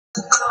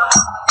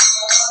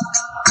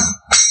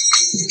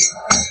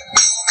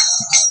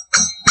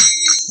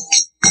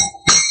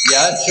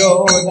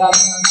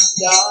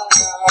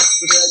Yashodanandana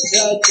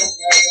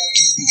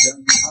Prajajanaranja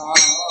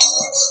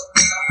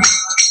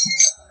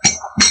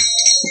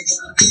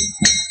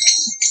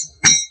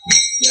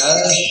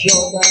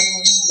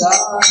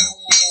Yashodanandana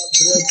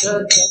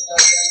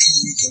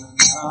Prajajanaranja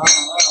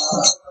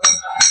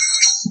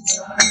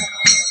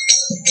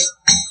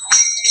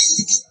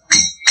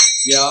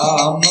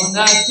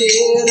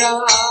Yamunatira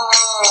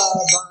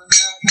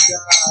Vanachari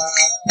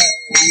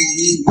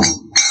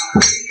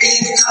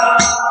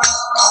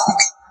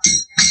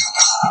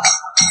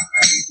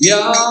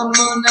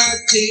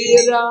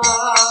Yamunatira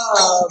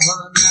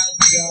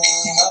Vanachari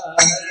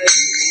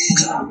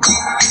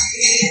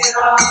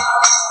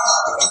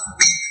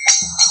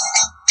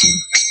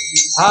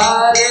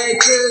Hare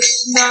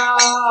Krishna,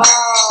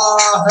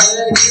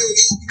 Hare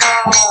Krishna,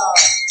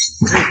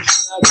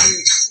 Krishna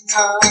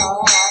Krishna,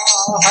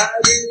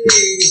 Hare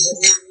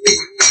Hare,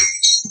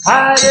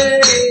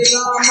 Hare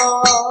Rama,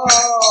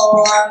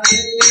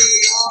 Hare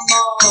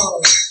Rama,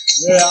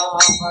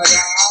 Rama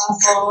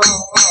Rama,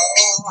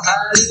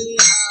 Hare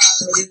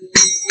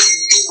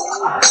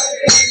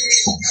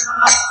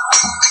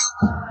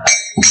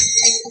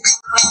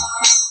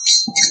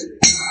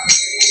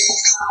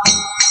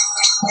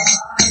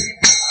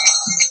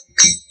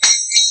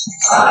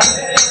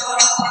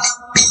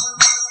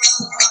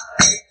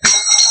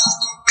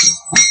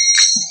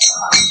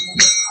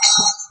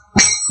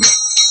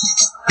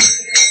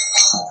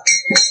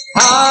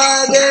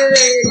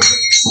Hare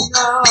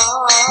Krishna,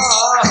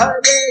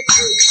 Hare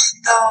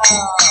Krishna,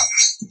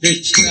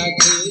 Krishna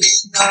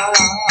Krishna,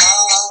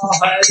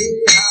 Hare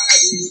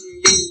Hare,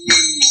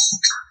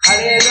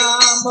 Hare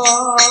Rama,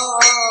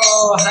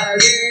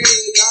 Hare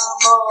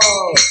Rama,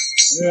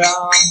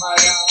 Rama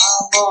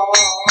Rama,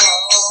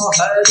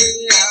 Hare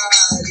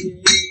Hare.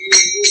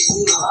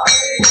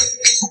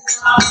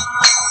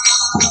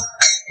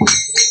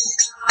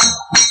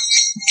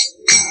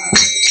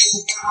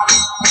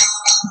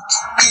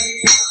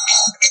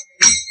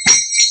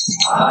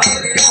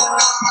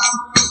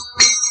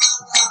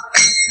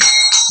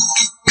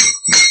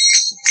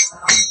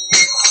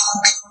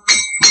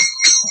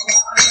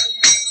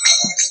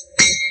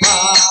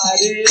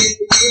 Hare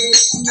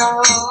Krishna,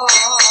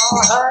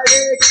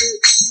 Hare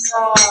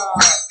Krishna,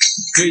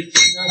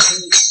 Krishna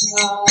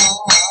Krishna,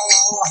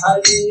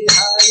 Hare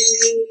Hare,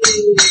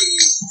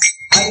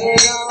 Hare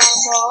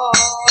Rama,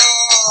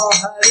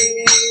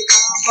 Hare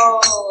Rama,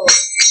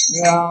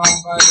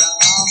 Rama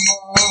Rama,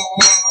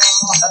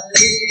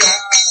 Hare Hare.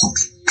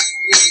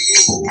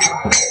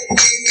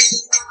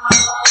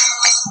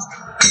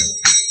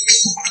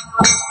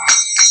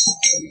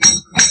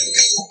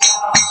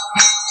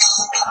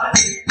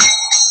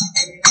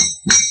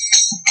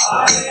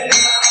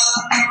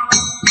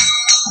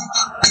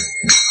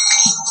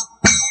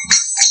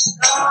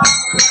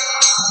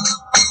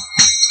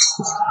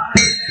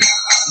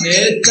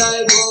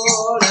 Nitai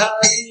Gaur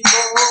Hari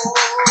Bol,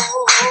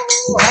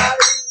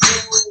 Hari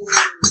Bol,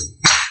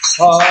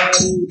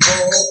 Hari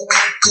Bol,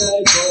 Nitai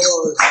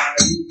Gaur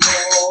Hari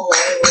Bol.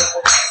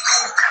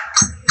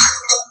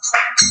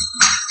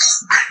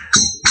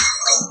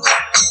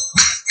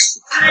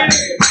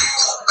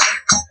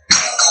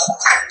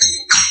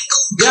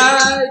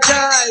 Jai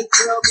Jai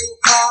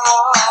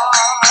Prabhupada,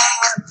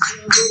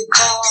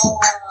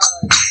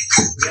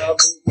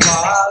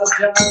 Prabhupada,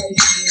 Jai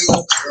Shila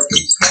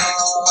Prabhupada.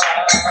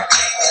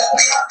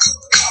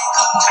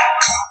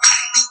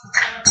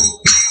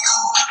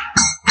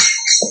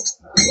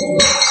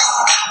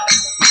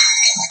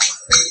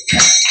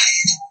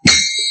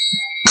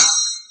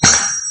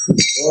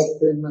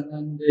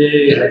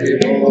 Manande Hari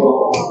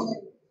Bol.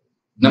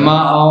 Nama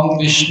Om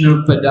Vishnu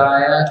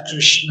Padaya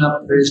Krishna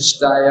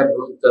Prishtaya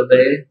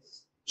Bhutale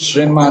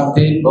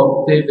Srimati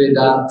Bhakti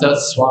Vedanta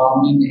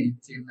Swami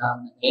Niti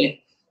Namane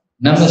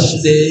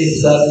Namaste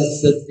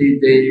Saraswati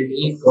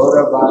Devi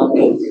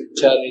Gauravani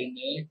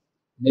Charine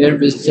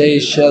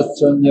Nirvisesha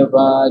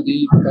Sunyavadi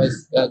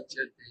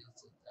Paskachate.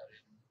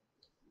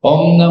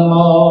 Om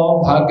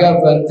Namo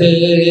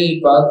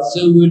Bhagavate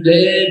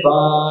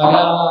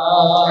Vasudevaya.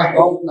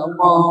 Om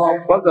Namo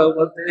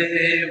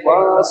Bhagavate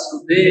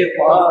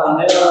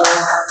Vasudevaya.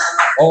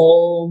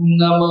 Om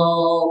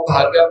Namo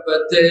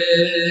Bhagavate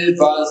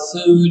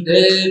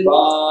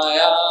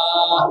Vasudevaya.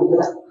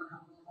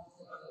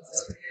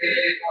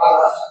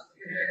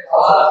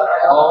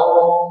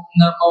 Om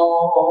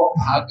Namo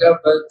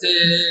Bhagavate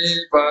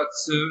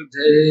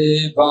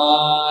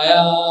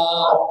Vasudevaya.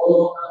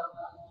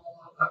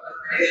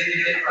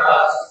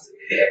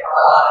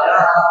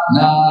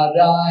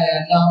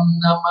 Narayanam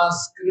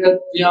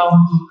Namaskrityam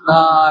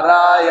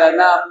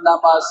Narayanam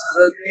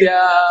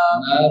Namaskrityam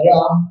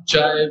Naram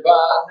Chaiva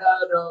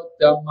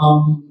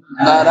Narottamam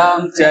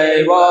Naram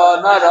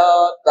Chaiva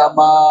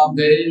Narottamam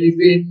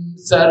Devim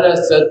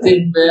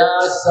Sarasatim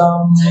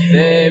Vyasam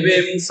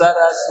Devim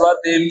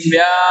Saraswatim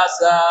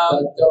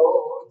Vyasam Tato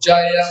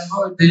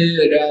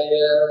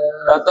Jayamudiraya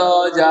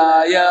Tato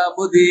Jaya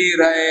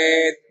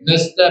Mudirayet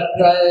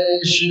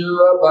Nastaprayeshu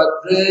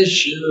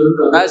Abhadreshu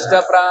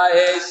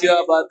Nashtaprayeshu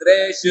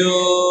Abhadreshu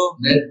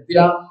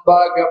Nityam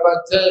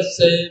Bhagavata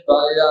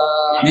Sevaya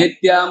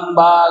Nityam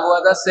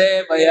Bhagavata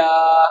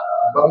Sevaya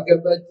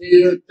Bhagavati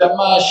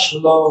Uttama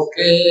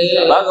Shloke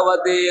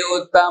Bhagavati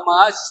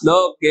Uttama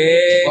Shloke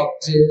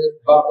Bhakti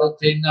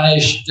Bhavati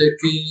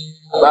Naishtaki.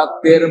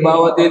 Bhaktir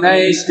Bhavati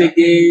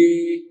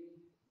Naistiki.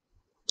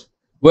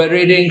 We're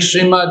reading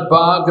Srimad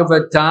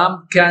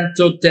Bhagavatam,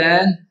 Canto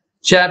 10,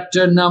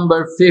 chapter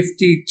number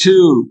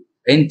 52,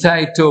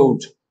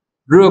 entitled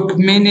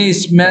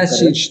Rukmini's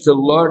Message to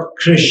Lord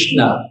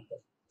Krishna,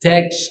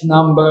 text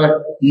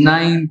number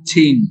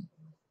 19.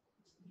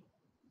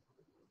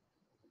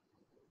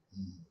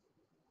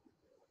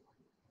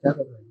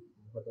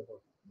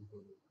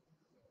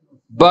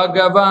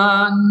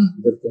 Bhagavan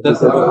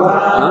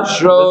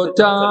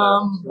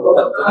Shrotam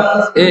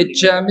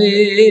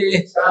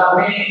Ichami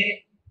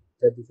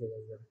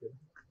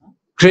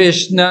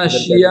Krishna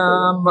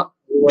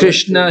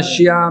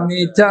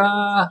Shyamita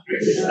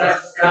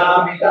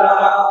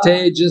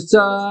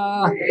Tejasa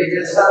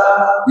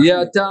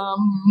Yatam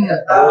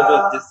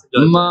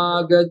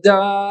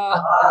Magada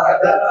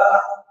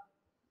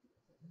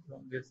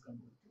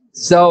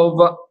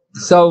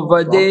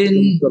Sauvadin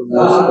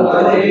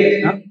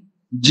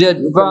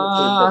Jidva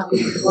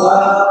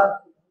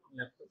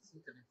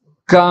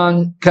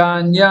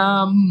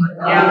Kanyam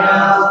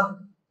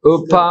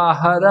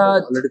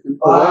Upaharat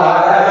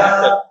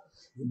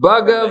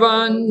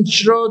Bhagavan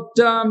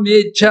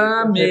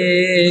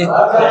Shrotamicchami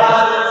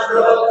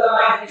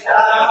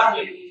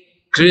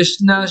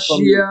Krishna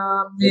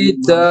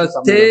Shyamita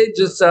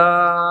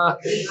Tejasa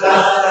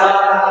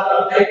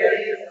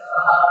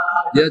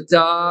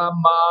Yata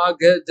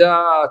Magada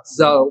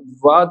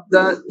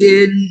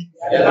Sauvadin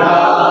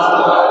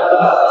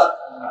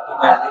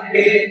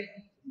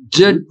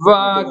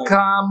Jidva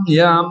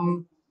Kamyam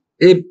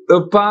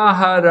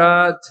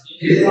Upaharat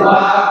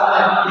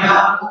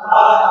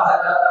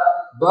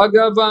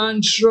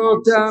Bhagavan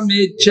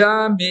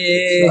Shrotamicchami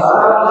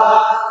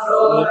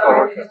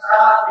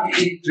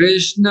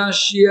Krishna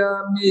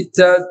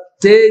Shyamita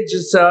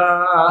Tejasa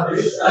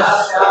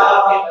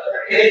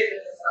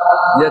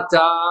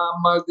Yata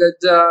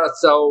Magada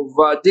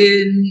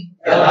Sauvadin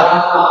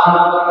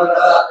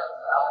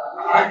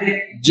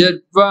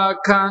Jidva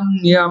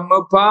Kanyam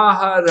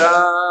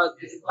Upaharat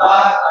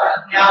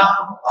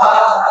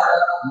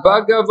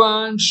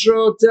Bhagavan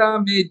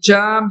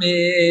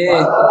Shrotamicchami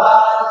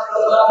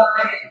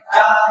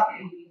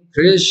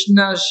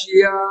Krishna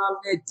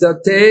Shyamita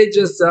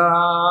Tejasa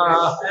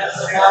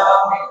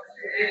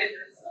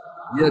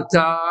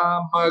Yata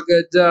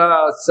Magada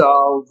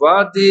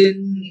Sauvadin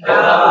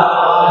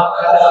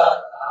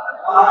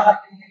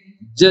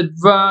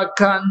Jidva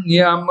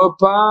Kanyam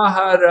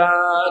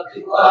Upaharat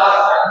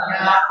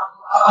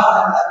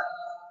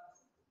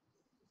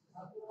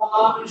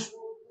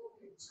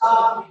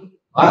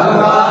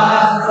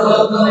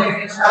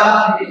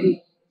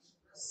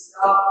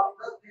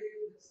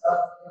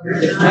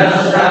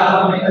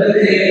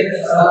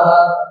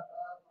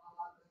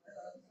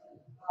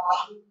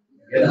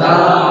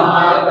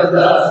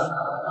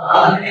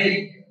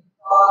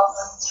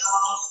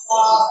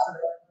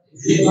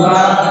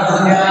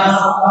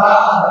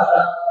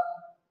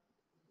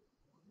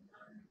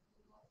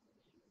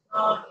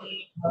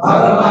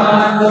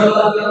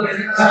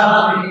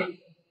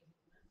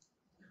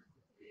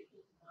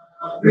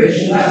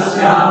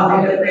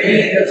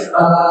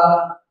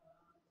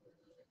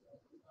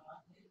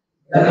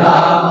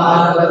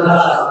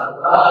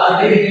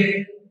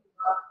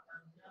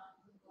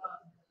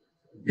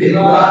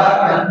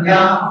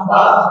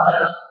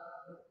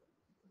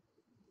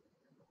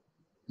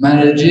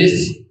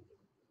Managers?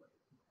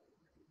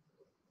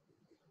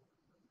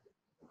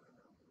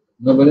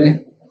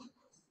 Nobody?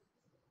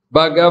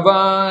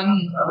 Bhagavan,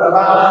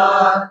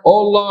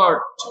 O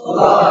Lord,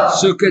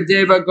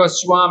 Sukadeva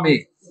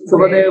Goswami,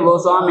 Sukadeva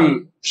Goswami,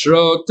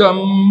 Shrotam,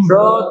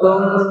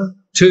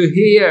 to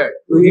hear,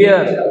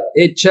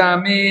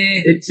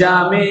 Ichami,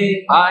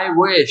 I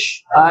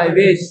wish,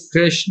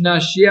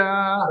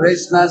 Krishnasya,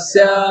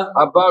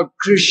 about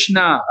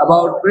Krishna,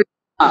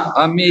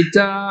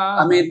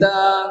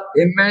 Amita,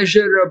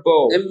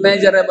 immeasurable,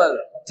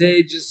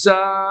 Tejasa,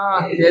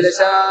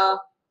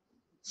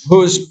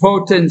 whose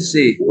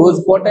potency,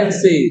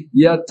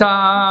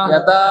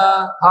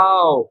 Yata,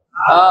 how,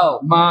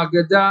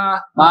 Magada,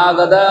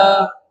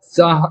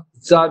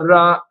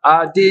 Sarva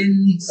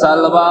Adin,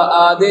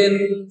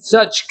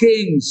 such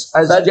kings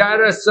as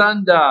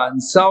Jarasandha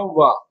and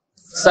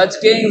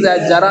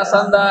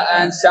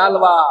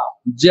Salva,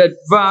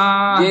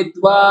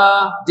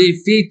 Jitva,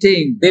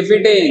 defeating,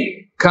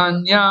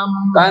 Kanyam,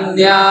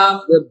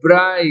 the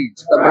bride,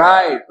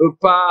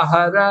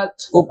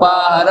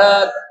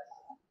 Upaharat,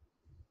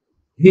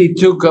 he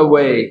took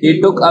away.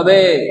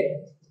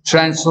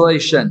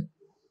 Translation.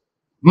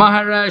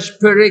 Maharaj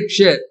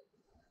Parikshit.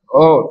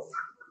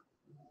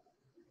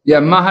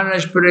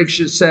 Maharaj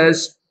Parikshit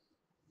says,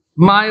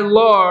 My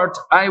Lord,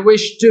 I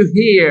wish to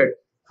hear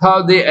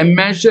how the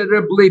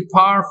immeasurably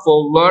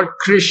powerful Lord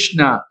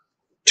Krishna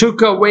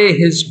took away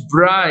his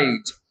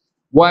bride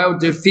while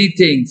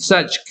defeating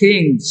such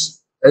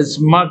kings as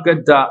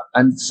Magadha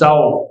and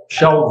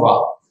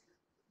Shalva.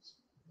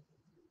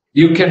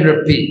 You can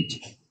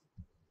repeat.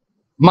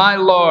 My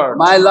Lord,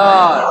 My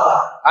Lord,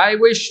 I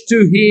wish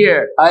to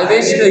hear I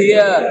wish to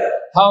hear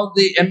how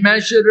the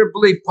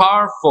immeasurably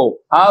powerful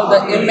how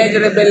the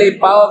immeasurably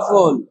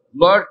powerful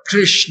Lord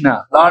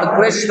Krishna Lord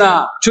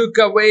Krishna took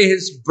away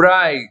his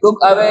bride took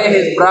away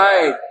his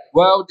bride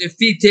while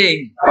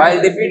defeating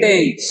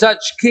defeating such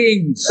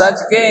kings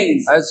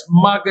kings as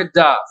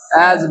Magadha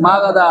as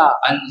Magadha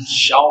and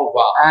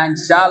Shalva. and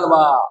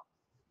Shalva.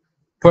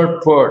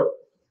 Purport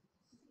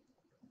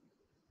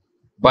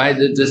by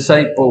the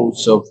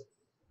disciples of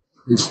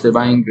His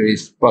Divine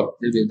Grace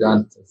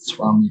Bhaktivedanta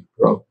Swami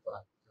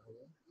Prabhupada.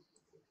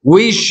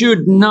 We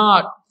should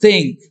not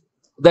think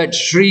that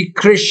Sri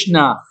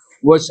Krishna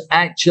was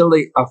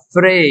actually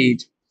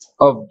afraid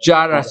of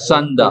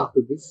Jarasandha.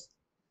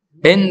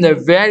 In the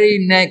very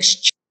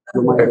next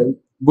chapter,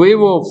 we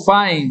will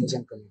find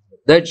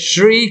that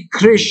Sri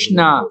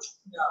Krishna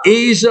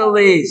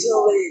easily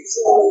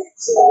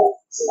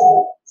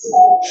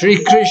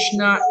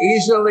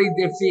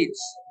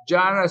defeats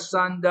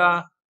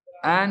Jarasandha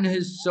and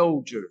his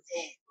soldiers.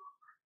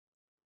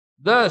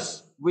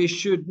 Thus, we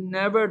should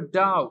never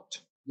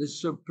doubt the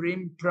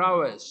supreme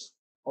prowess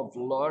of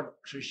Lord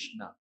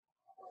Krishna.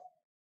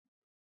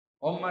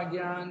 Om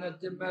Jnana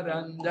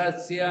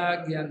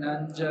Timirandasya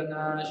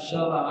Jnananjana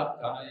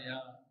Shalakaya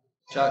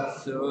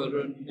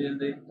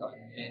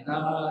Chaksurunmilitanena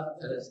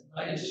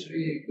Tasmai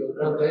Shri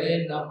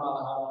Gurave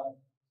Namaha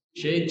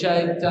Shri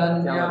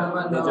Chaitanya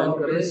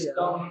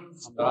Manovistam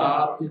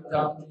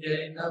Sthapitam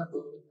Yena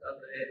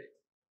Bhutale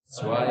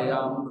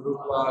Swayam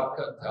Rupa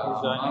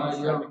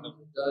Kathamayam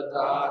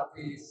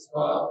Dadati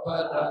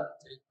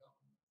Swapadantikam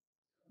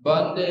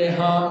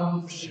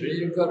Vandeham Shri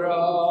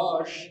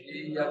Guru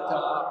Shri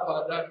Yata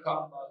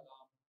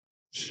Padakamalam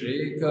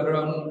Shri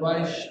Karun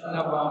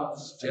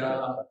Vaishnavamscha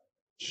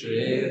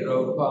Shri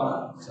Rupam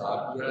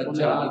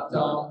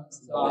Sagrajatam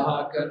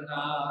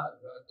Sahagana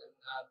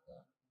Raghunatha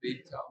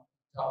Vitam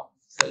Tam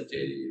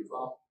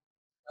Sajivam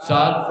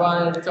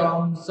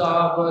Sadvaitam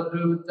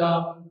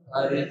Savadutam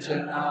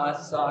Harijana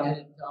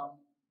Sahitam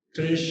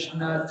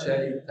Krishna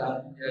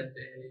Chaitanya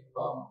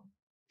Devam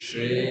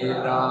Shri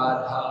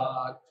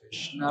Radha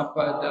Krishna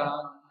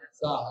Padam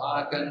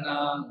Sahagana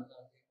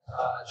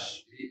Lalita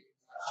Shri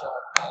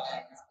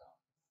Shakam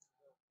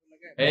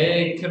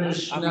Hey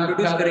Krishna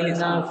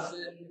Karuna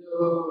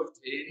Sindhu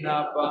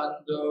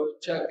Dinabandhu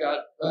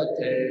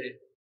Jagatpate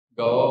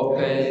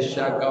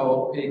Gopesha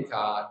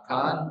Gopika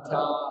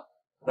Kanta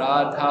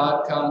Radha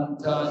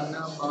Kanta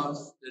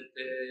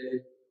Namastate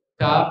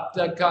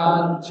Tapta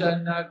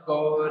Kanchana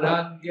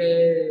Gorange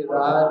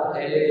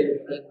Radhe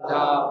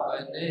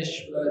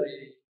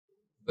Vritavaneshwari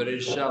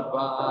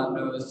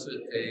Vrishabhanu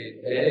Sute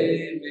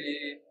Devi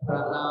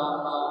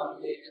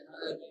Pranamami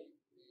Hari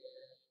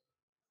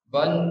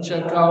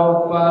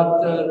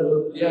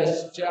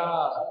Vanchakalpatarubhyascha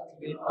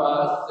kripa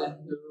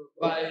sindhu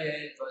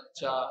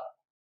vacha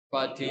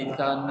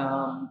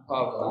patitanam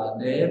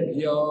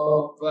pavanebhyo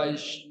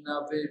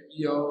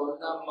vaishnavibhyo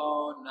namo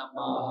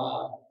namaha.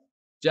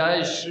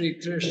 Jai Shri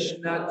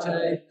Krishna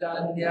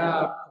Chaitanya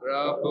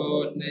Prabhu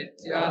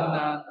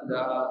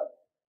Nityananda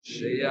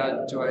Shri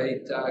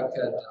Advaita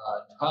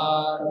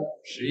Gadadhar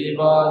Shri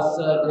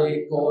Vasadi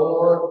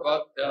Gaur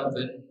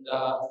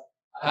Bhaktavinda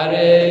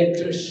Hare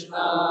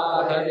Krishna,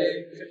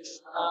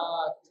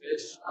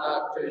 Krishna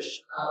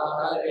Krishna,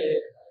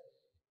 Hare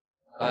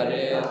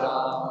Hare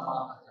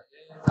Rama,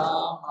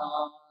 Rama,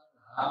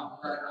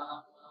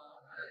 Rama,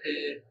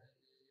 Hare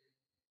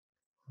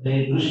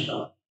Hare Krishna.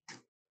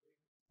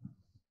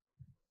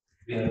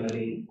 We are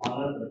very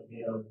honored that we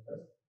are with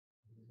us.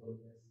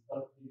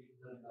 Bhakti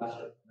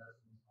Vighna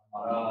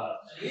Maharaj.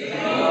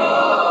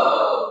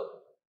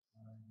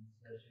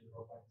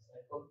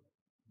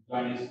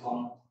 Joined us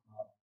on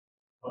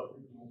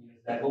 41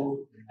 years ago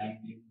in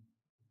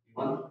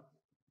 1951,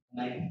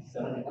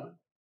 1971.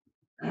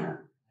 And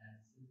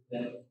since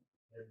then,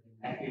 he has been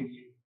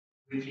actively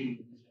preaching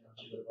the mission of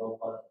Srila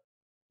Prabhupada.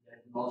 He has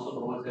been also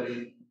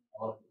promoting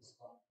our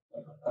ISKCON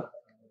Kolkata.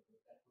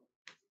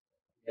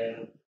 We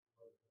are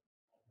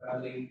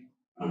traveling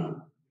with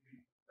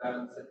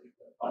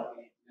the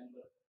party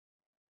member.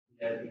 We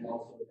have been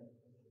also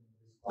attending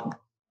ISKCON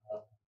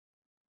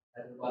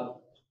Hyderabad.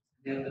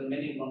 We have done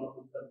many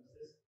wonderful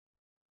services.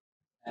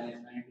 And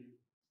in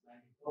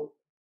 1994,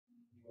 he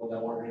was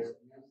awarded as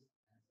and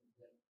since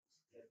then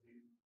he has been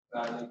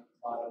traveling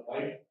far and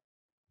wide.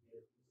 He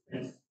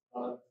has spent a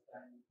lot of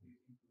time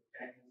preaching to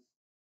Chinese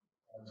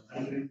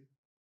countries,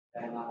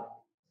 China,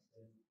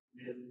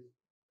 Middle East,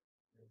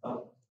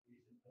 South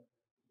Asian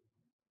countries,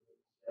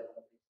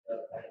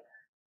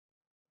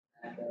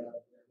 and we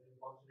are very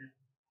fortunate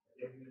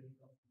that every year he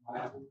comes to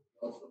Mayapur. He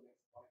also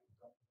makes point to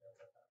come to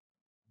Calcutta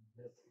and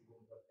bless the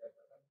people of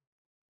Calcutta.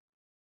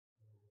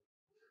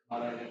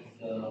 Maharaj is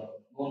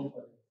known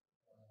for his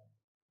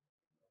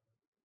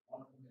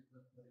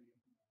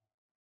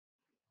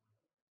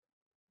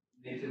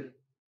nature.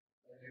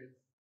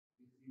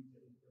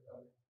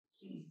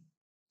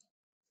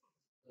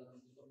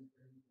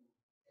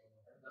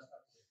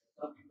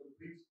 Some people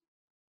preach,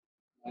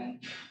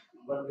 and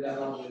but they are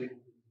not very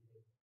good.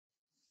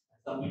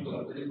 Some people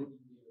are very good,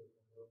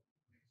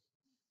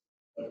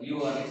 but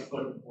you are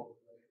expert in both.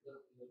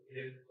 Your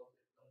behavior is also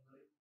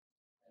exemplary,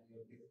 and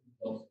your gifting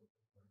is also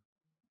exemplary.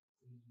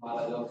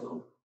 Maharaj also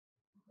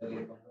very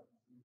wonderful.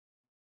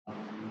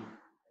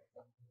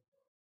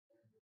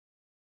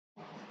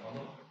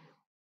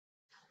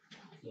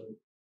 So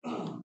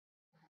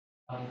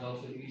Maharaj is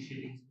also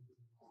initiating.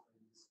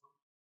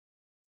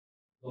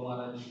 So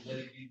Maharaj is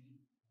very busy.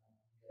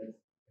 He has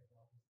taken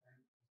all his time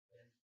to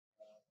spend time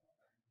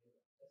here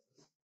at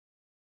Texas.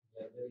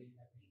 We are very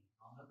happy and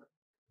honored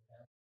to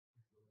have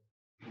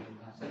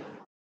Vinasa,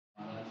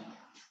 Maharaj.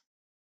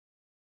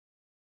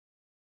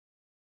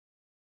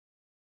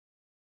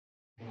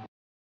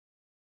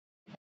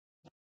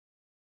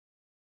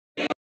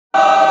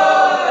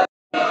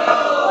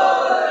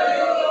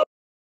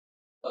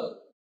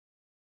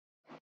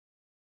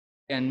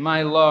 And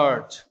my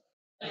Lord,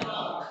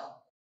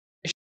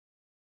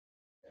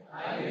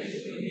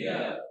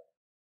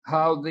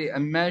 how the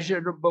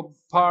immeasurable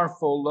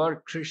powerful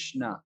Lord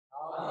Krishna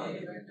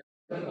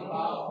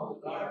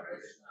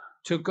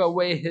took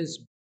away his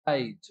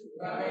bride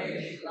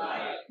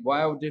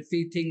while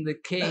defeating the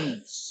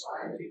kings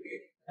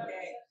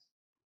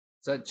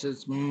such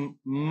as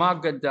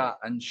Magadha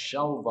and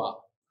Shalva.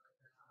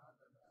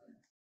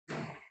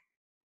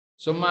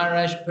 So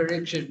Maharaj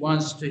Parikshit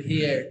wants to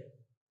hear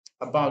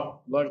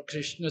about Lord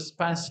Krishna's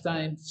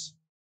pastimes.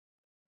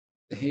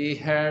 He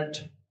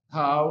heard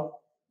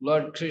how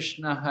Lord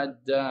Krishna had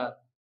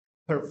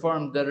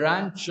performed the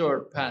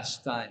Ranchor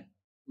pastime,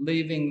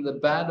 leaving the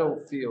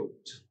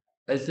battlefield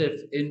as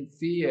if in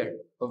fear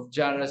of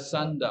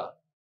Jarasandha.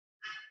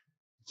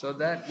 So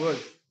that was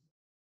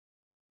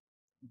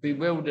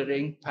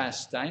bewildering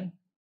pastime.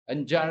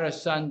 And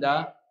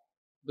Jarasandha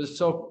was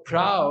so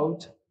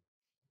proud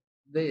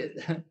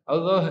that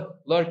although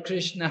Lord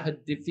Krishna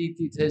had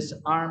defeated his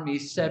army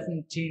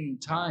 17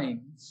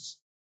 times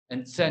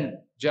and sent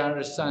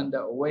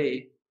Jarasandha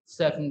away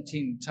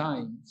 17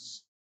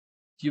 times,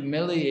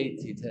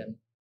 humiliated him.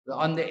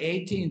 On the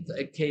 18th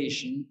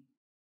occasion,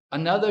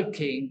 another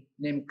king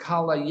named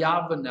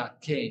Kalayavana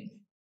came,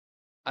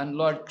 and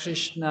Lord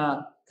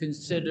Krishna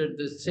considered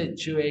the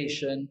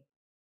situation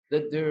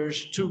that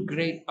there's two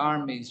great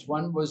armies.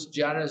 One was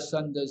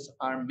Jarasandha's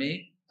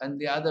army, and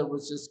the other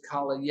was this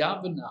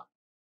Kalayavana.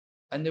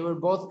 And they were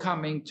both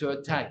coming to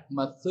attack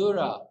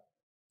Mathura.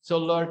 So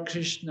Lord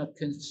Krishna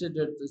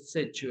considered the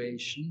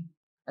situation,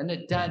 and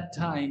at that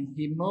time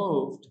he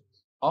moved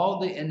all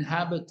the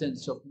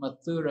inhabitants of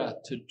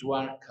Mathura to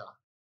Dwarka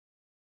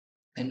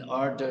in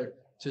order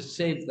to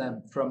save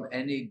them from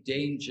any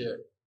danger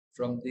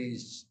from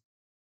these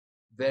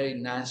very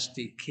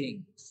nasty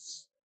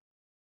kings.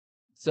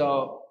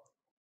 So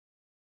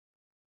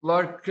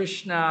Lord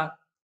Krishna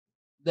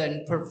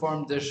then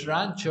performed this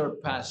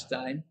Ranchor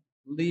pastime,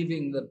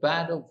 leaving the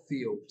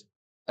battlefield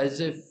as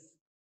if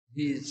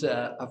he's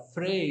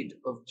afraid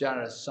of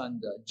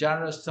Jarasandha.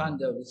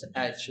 Jarasandha was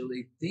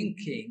actually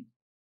thinking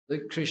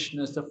that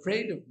Krishna is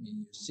afraid of me,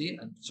 you see,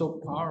 I'm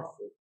so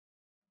powerful.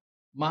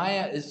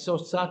 Maya is so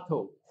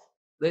subtle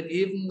that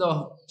even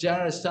though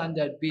Jarasandha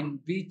had been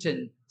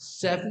beaten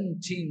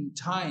 17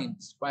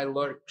 times by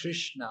Lord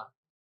Krishna,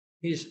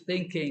 he's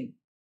thinking,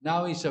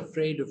 now he's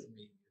afraid of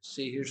me. You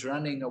see, he's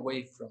running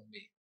away from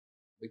me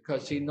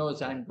because he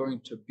knows I'm going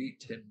to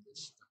beat him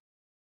this time.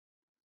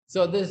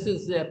 So this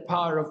is the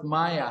power of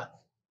Maya,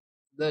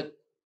 that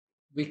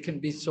we can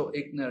be so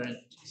ignorant,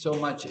 so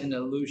much in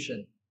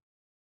illusion.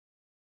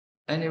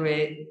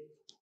 Anyway,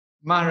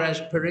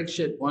 Maharaj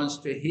Parikshit wants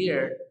to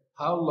hear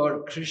how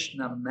Lord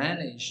Krishna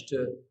managed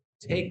to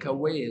take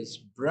away his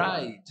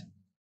bride,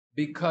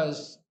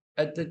 because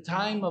at the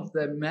time of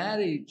the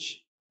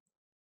marriage,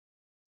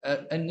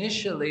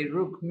 initially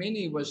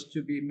Rukmini was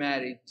to be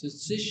married to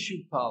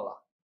Sishupala.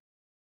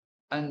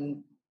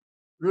 And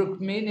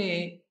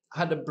Rukmini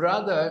had a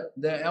brother,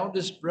 the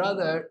eldest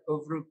brother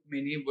of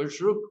Rukmini was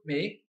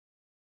Rukmi.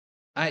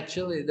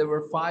 Actually, there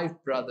were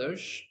 5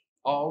 brothers,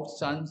 all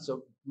sons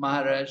of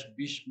Maharaj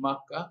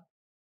Bhishmaka,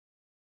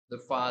 the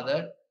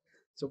father.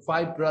 So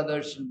 5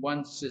 brothers and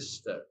 1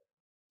 sister.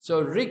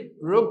 So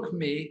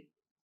Rukmi,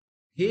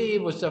 he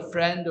was a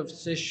friend of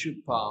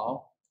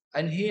Sishupal,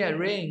 and he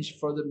arranged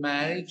for the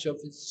marriage of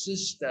his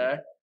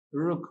sister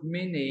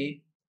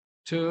Rukmini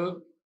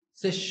to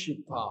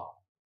Sishupal.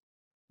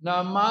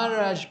 Now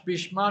Maharaj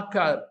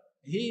Bhishmaka,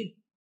 he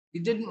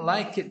didn't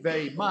like it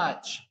very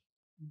much,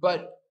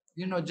 but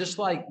you know, just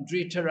like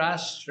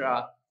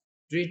Dhritarashtra,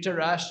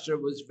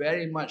 Dhritarashtra was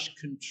very much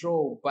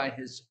controlled by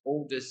his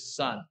oldest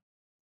son,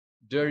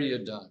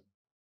 Duryodhana.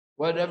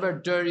 Whatever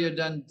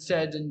Duryodhana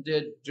said and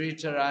did,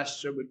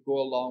 Dhritarashtra would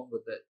go along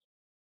with it,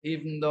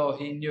 even though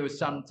he knew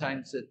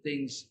sometimes the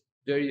things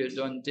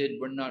Duryodhana did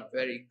were not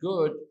very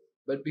good,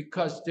 but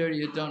because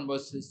Duryodhana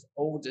was his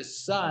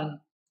oldest son,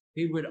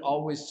 he would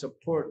always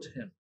support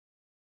him.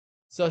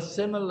 So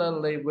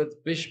similarly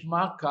with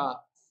Bhishmaka,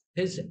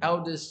 his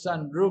eldest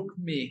son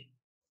Rukmi,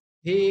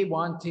 he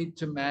wanted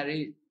to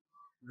marry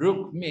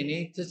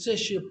Rukmini to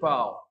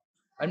Shishupal.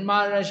 And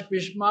Maharaj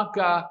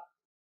Bhishmaka,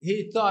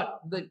 he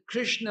thought that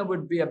Krishna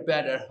would be a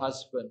better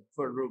husband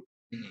for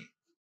Rukmini.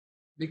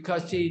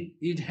 Because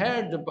he'd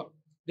heard about,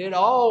 they'd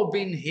all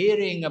been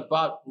hearing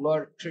about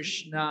Lord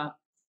Krishna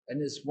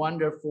and his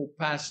wonderful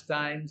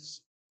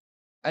pastimes.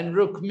 And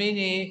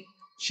Rukmini,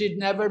 she'd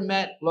never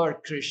met Lord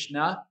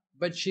Krishna,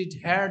 but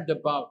she'd heard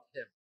about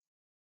him.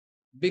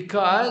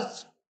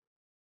 Because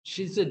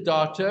she's a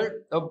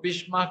daughter of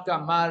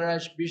Bhishmaka,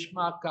 Maharaj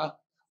Bhishmaka,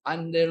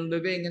 and they're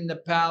living in the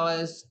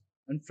palace,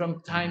 and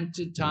from time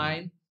to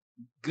time,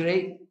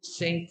 great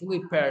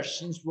saintly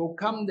persons will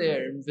come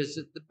there and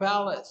visit the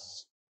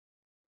palace.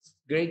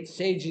 Great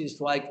sages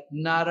like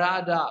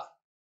Narada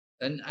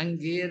and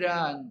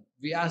Angira and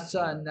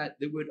Vyasa and that,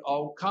 they would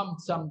all come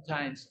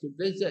sometimes to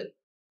visit.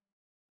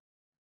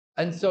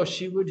 And so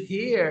she would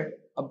hear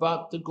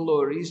about the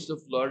glories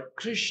of Lord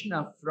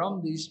Krishna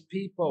from these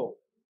people.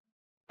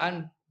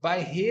 And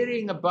by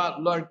hearing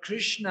about Lord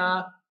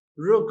Krishna,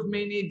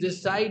 Rukmini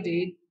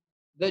decided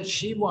that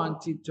she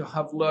wanted to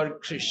have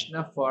Lord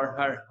Krishna for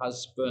her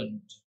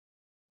husband.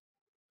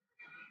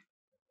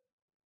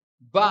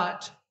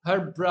 But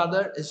her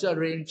brother is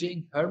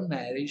arranging her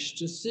marriage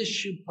to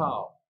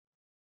Shishupal.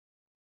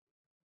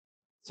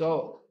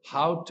 So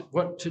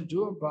what to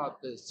do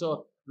about this?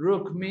 So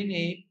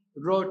Rukmini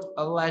wrote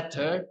a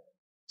letter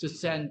to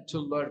send to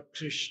Lord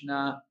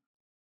Krishna,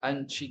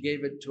 and she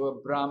gave it to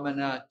a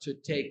Brahmana to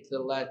take the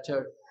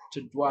letter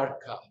to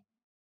Dwarka.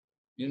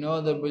 You know,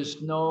 there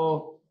was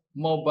no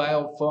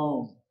mobile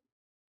phone.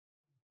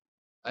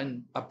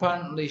 And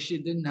apparently she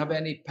didn't have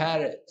any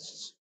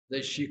parrots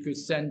that she could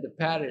send the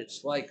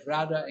parrots. Like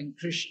Radha and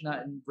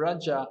Krishna in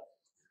Braja,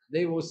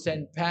 they will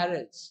send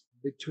parrots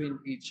between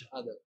each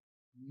other,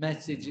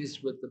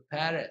 messages with the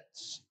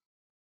parrots.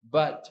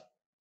 But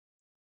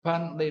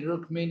apparently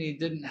Rukmini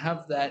didn't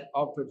have that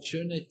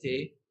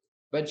opportunity,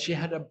 but she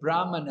had a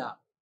Brahmana,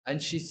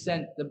 and she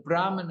sent the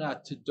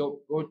Brahmana to go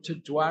to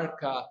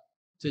Dwarka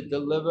to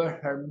deliver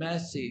her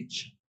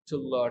message to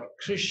Lord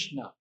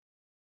Krishna.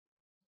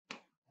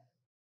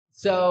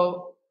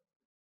 So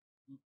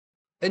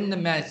in the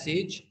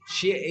message,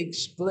 she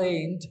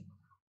explained,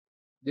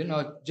 you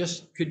know,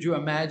 just could you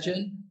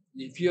imagine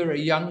if you're a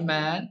young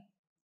man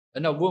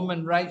and a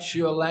woman writes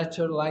you a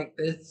letter like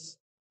this,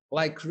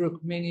 like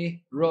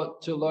Rukmini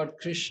wrote to Lord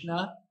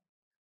Krishna,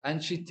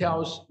 and she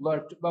tells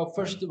Lord, well,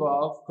 first of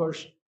all, of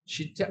course,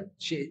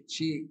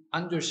 she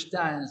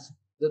understands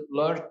that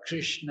Lord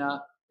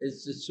Krishna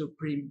is the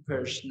Supreme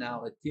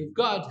Personality of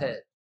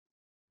Godhead.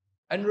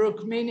 And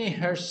Rukmini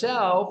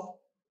herself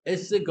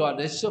is the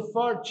goddess of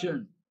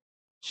fortune.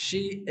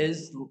 She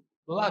is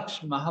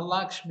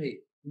Mahalakshmi,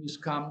 who's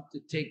come to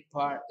take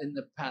part in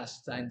the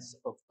pastimes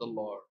of the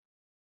Lord.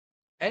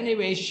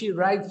 Anyway, she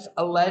writes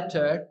a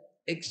letter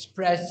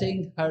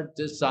expressing her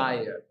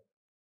desire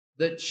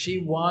that she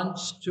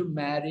wants to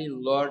marry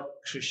Lord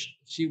Krishna.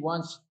 She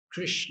wants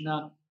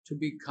Krishna to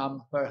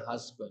become her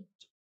husband.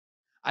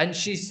 And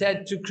she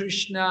said to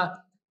Krishna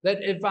that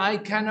if I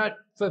cannot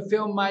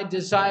fulfill my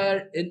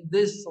desire in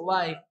this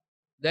life,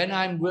 then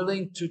I'm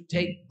willing to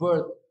take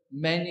birth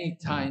many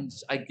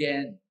times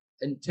again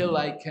until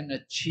I can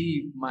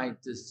achieve my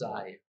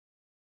desire.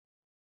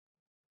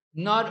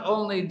 Not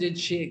only did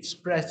she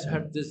express her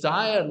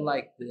desire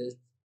like this,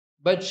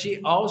 but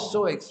she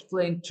also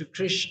explained to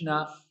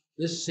Krishna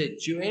the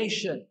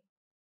situation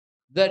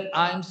that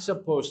I'm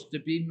supposed to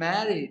be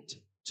married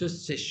to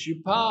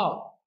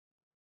Shishupal.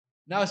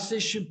 Now,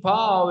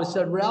 Shishupal is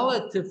a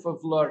relative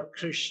of Lord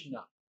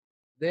Krishna.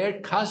 They're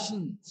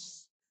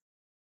cousins.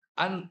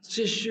 And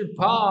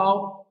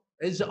Shishupal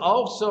is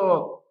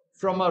also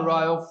from a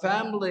royal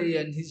family,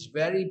 and he's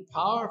very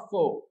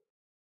powerful.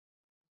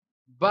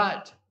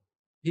 But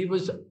he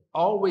was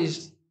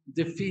always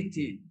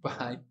defeated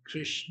by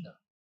Krishna.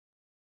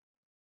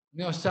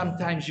 You know,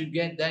 sometimes you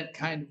get that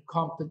kind of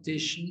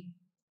competition.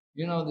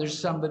 You know, there's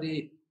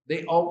somebody,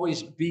 they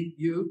always beat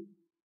you.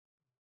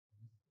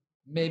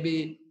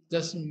 Maybe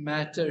doesn't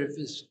matter if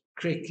it's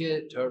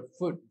cricket or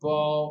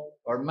football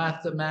or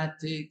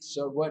mathematics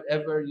or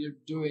whatever you're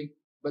doing,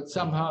 but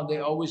somehow they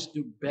always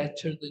do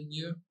better than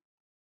you.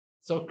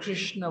 So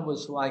Krishna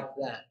was like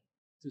that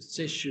to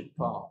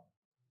Shishupal.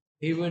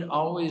 He would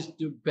always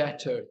do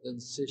better than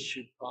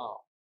Shishupal.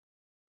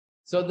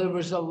 So there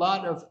was a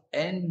lot of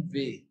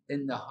envy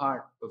in the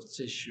heart of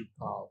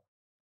Shishupal.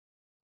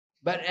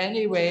 But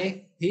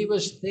anyway, he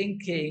was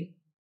thinking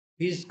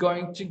he's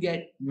going to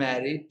get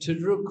married to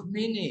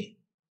Rukmini.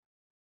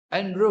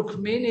 And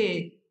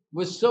Rukmini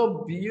was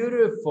so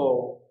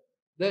beautiful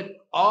that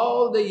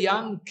all the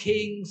young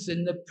kings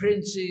and the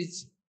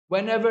princes,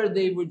 whenever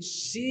they would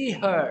see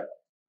her,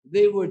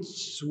 they would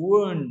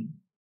swoon,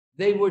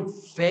 they would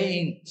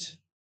faint.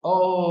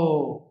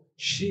 Oh,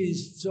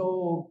 she's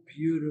so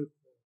beautiful.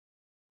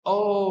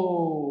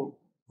 Oh,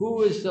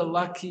 who is the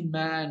lucky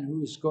man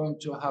who is going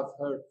to have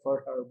her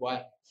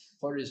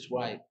for his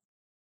wife?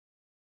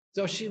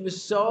 So she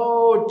was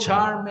so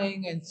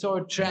charming and so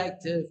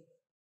attractive.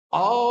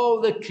 All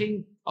the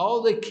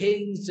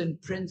kings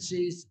and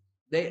princes,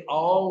 they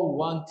all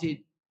wanted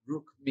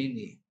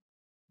Rukmini.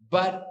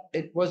 But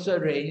it was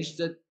arranged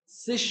that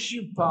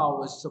Sishupal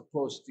was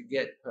supposed to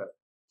get her,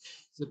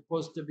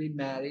 supposed to be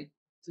married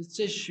to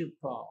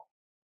Sishupal.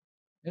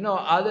 You know,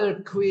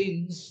 other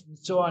queens and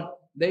so on,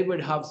 they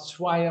would have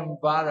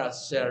Swayamvara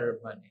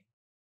ceremony.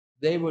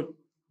 They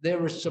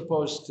were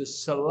supposed to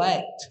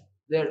select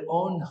their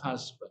own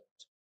husband,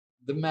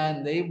 the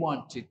man they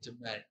wanted to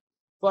marry.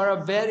 For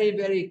a very,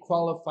 very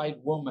qualified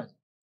woman,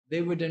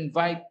 they would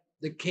invite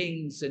the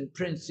kings and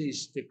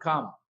princes to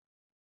come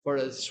for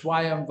a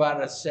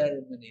Swayamvara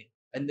ceremony,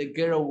 and the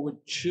girl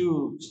would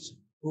choose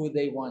who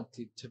they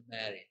wanted to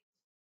marry.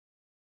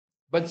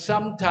 But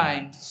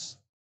sometimes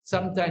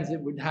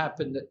it would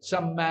happen that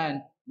some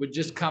man would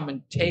just come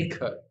and take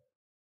her,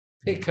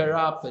 pick her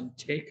up and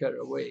take her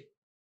away.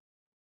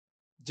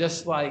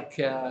 Just like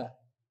the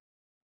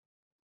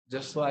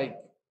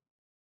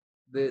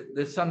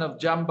son of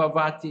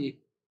Jambavati.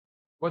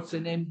 What's the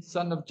name?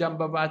 Son of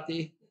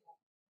Jambavati?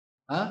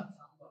 Huh?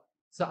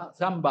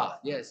 Samba.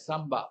 Yes,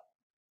 Samba.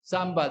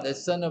 Samba, the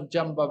son of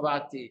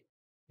Jambavati.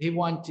 He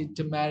wanted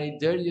to marry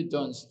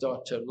Duryodhana's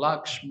daughter,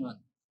 Lakshman.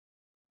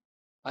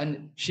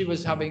 And she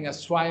was having a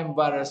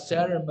Swayamvara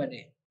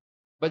ceremony.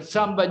 But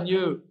Samba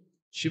knew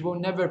she will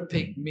never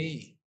pick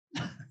me.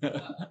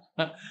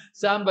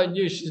 Samba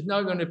knew she's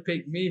not going to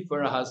pick me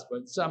for a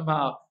husband.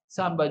 Somehow,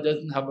 Samba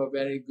doesn't have a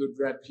very good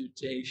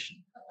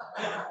reputation.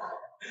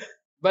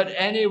 But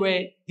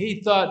anyway,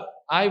 he thought,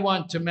 I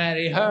want to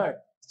marry her.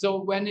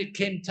 So when it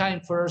came time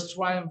for a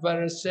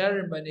Swayamvara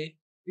ceremony,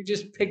 he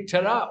just picked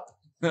her up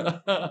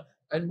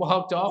and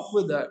walked off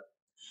with her.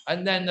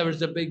 And then there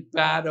was a big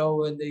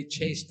battle and they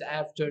chased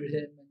after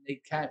him and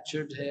they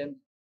captured him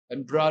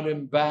and brought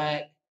him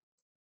back.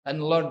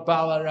 And Lord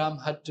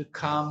Balaram had to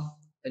come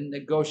and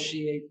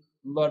negotiate.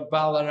 Lord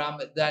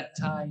Balaram at that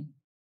time,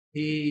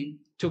 he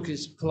took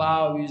his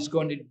plow, he was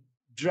going to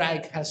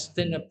drag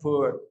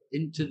Hastinapur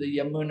into the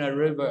Yamuna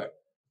River.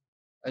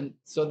 And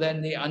so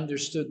then they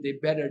understood they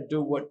better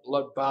do what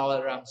Lord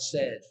Balaram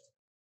said.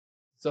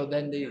 So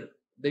then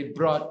they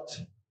brought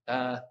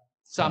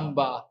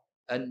Samba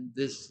and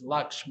this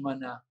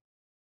Lakshmana,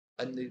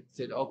 and they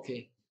said,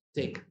 okay,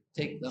 take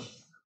them.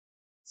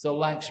 So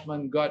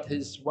Lakshman got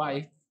his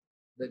wife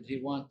that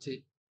he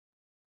wanted.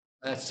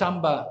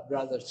 Samba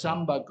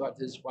got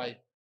his wife,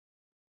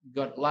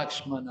 got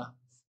Lakshmana,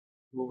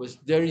 who was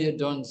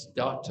Duryodhana's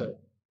daughter.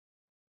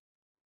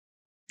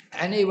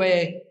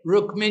 Anyway,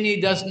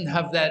 Rukmini doesn't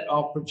have that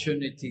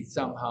opportunity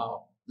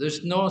somehow.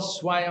 There's no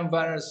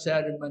Swayamvara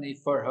ceremony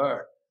for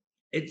her.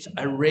 It's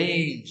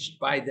arranged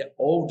by the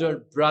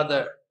older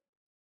brother.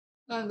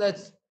 And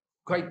that's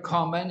quite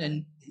common,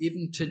 and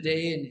even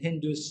today in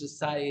Hindu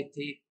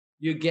society,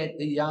 you get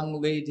the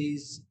young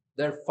ladies,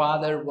 their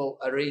father will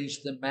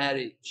arrange the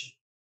marriage.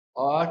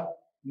 Or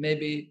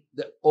maybe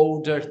the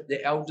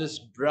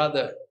eldest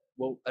brother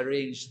will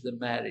arrange the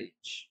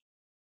marriage.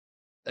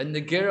 And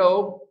the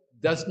girl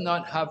does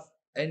not have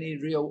any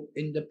real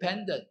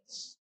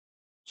independence.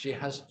 She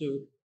has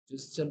to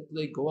just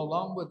simply go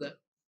along with it.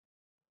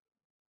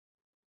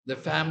 The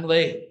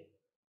family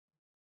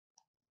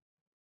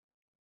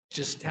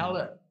just tell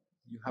her,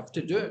 you have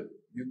to do it.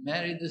 You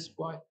marry this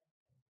boy.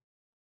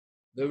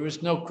 There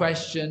was no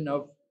question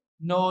of,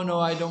 no,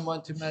 I don't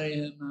want to marry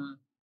him.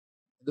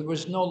 There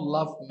was no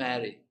love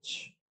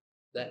marriage.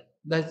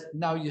 That's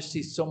now you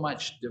see so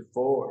much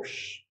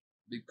divorce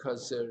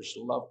because there's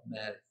love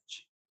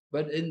marriage.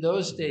 But in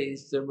those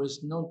days, there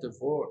was no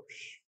divorce.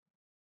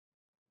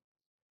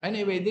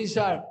 Anyway, these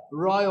are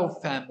royal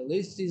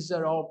families. These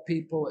are all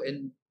people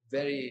in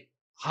very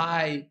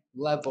high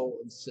level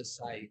of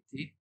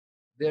society.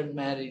 Their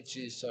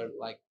marriages are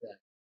like that.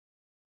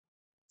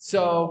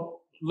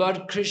 So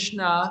Lord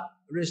Krishna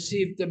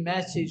received the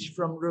message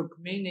from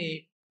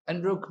Rukmini,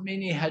 and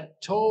Rukmini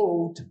had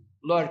told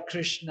Lord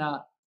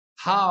Krishna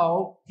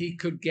how he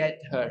could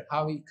get her,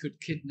 how he could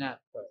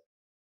kidnap her.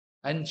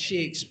 And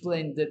she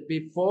explained that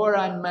before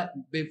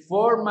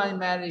my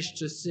marriage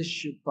to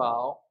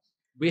Sishupal,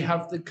 we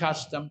have the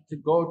custom to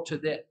go to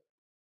the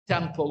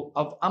temple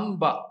of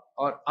Amba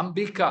or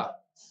Ambika.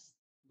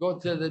 Go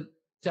to the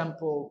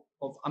temple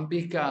of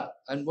Ambika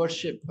and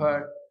worship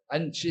her.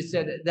 And she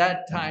said, at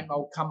that time,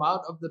 I'll come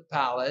out of the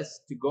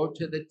palace to go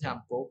to the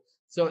temple.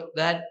 So at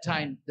that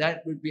time,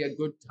 that would be a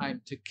good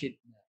time to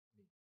kidnap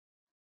me,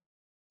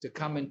 to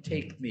come and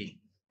take me.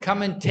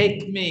 Come and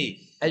take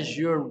me as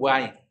your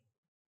wife.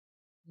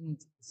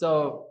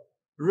 So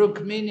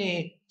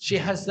Rukmini, she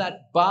has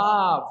that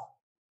bhav.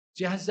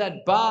 She has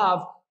that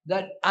bhav,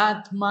 that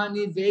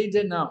Atmani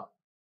Vedanam.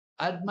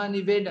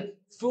 Atmani Vedanam,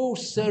 full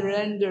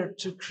surrender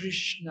to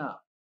Krishna.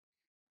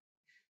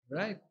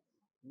 Right?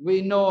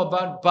 We know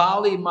about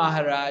Bali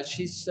Maharaj,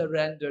 he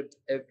surrendered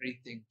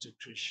everything to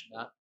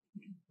Krishna.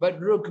 But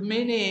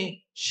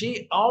Rukmini,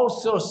 she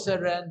also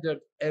surrendered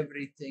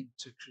everything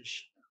to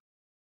Krishna.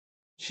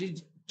 She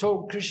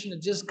told Krishna,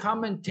 just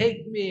come and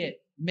take me,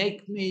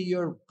 make me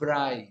your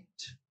bride.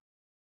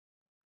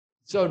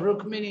 So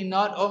Rukmini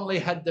not only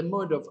had the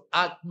mood of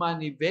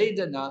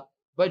Atmanivedana,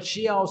 but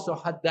she also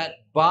had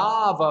that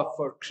bhava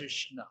for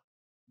Krishna.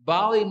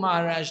 Bali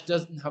Maharaj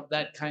doesn't have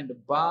that kind of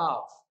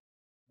bhava,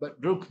 but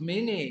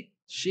Rukmini,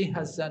 she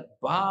has that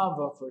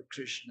bhava for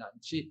Krishna.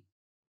 She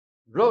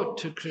wrote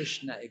to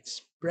Krishna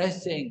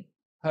expressing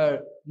her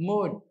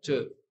mood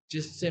to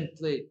just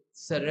simply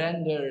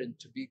surrender and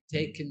to be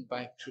taken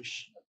by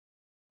Krishna.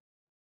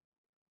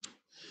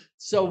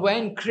 So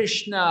when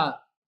Krishna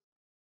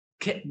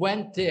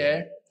went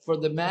there for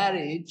the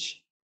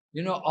marriage,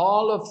 you know,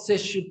 all of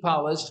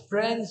Sishupala's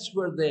friends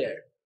were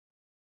there.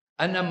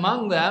 And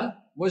among them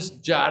was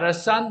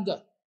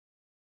Jarasandha.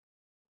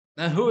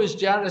 Now, who is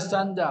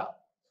Jarasandha?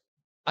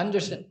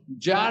 Understand,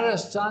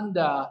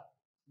 Jarasandha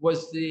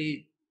was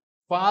the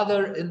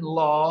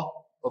father-in-law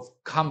of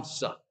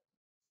Kamsa.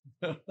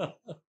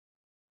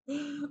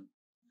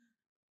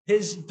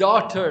 His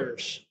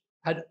daughters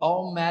had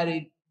all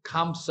married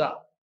Kamsa.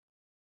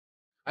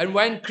 And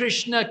when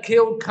Krishna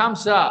killed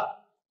Kamsa,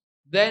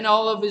 then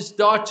all of his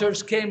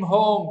daughters came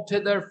home to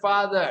their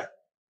father.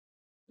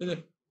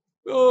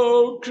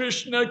 Oh,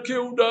 Krishna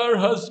killed our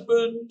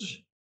husband.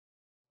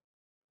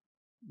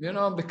 You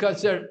know,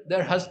 because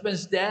their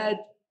husband's dead.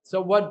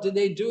 So what do?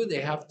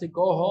 They have to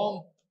go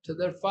home to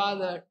their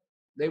father.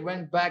 They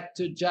went back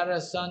to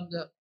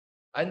Jarasandha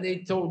and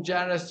they told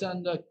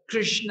Jarasandha,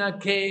 Krishna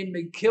came,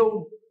 he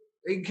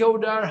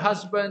killed our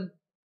husband.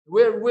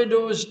 We're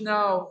widows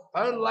now.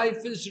 Our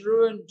life is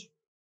ruined.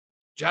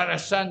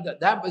 Jarasandha,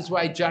 that was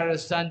why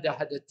Jarasandha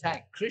had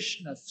attacked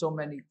Krishna so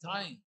many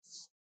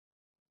times.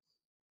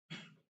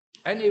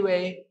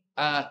 Anyway,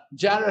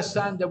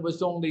 Jarasandha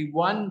was only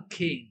one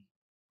king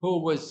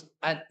who was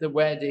at the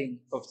wedding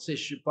of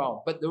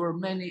Shishupal, but there were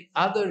many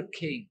other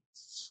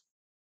kings.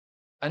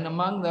 And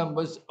among them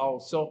was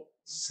also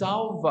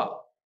Salva,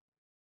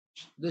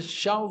 the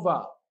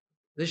Shalva.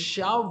 The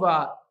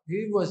Shalva,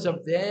 he was a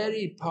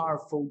very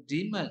powerful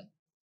demon.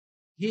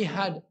 He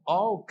had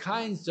all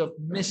kinds of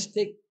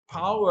mystic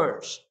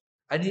powers,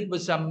 and he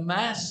was a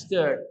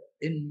master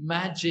in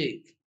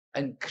magic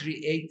and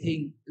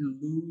creating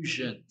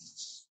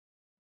illusions.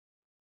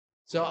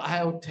 So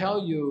I'll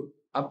tell you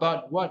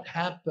about what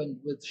happened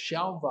with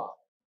Shalva.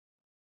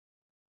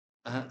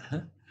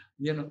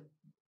 You know,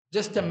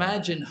 just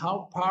imagine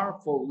how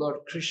powerful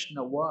Lord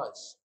Krishna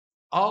was.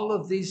 All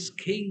of these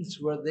kings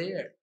were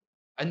there,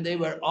 and they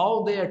were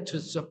all there to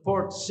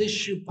support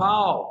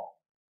Shishupal.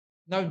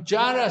 Now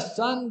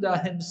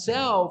Jarasandha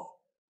himself,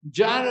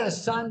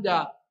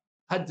 Jarasandha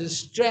had the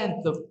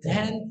strength of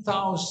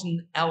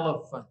 10,000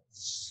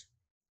 elephants.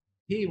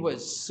 He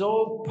was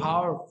so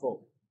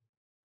powerful.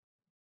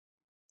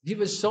 He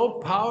was so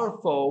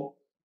powerful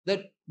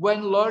that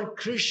when Lord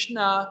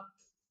Krishna,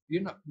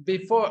 you know,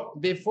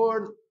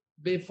 before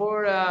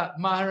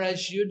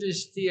Maharaj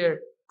Yudhisthira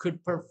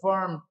could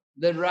perform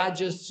the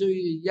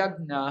Rajasuya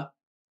Yagna,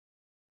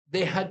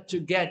 they had to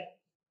get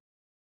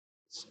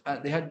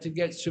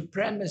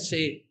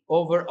supremacy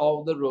over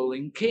all the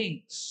ruling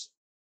kings.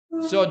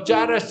 So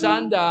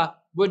Jarasandha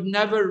would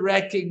never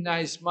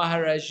recognize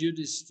Maharaj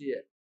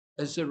Yudhisthira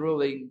as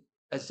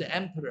the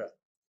emperor.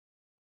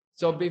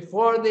 So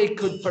before they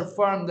could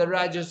perform the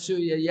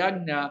Rajasuya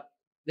Yagna,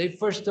 they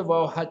first of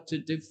all had to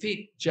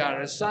defeat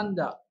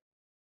Jarasandha.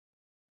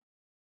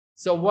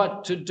 So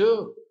what to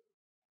do?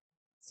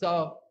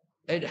 So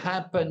it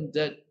happened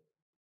that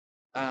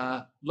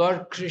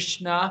Lord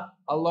Krishna,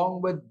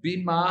 along with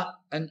Bhima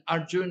and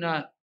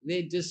Arjuna,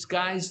 they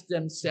disguised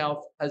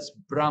themselves as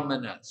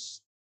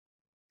Brahmanas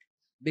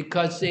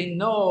because they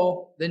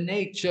know the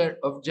nature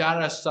of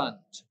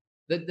Jarasandha,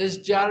 that this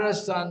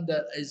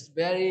Jarasandha is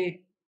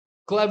very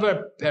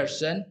clever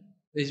person,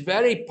 he's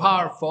very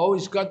powerful,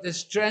 he's got the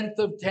strength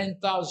of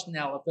 10,000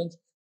 elephants,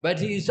 but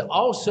he's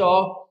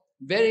also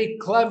very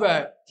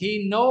clever.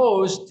 He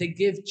knows to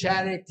give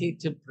charity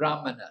to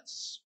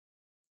Brahmanas.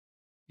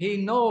 He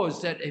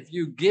knows that if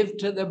you give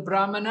to the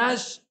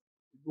Brahmanas,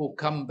 it will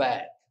come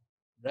back,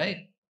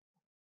 right?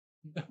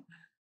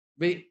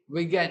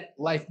 We get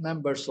life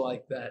members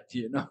like that,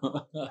 you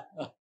know.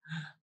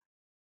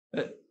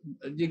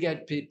 You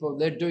get people,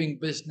 they're doing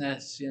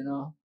business, you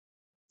know.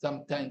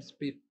 Sometimes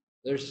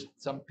there's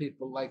some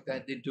people like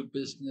that, they do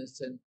business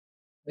and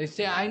they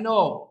say, I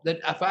know that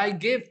if I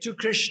give to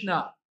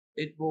Krishna,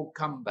 it will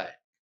come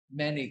back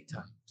many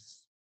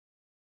times.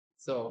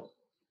 So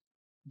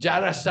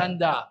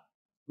Jarasandha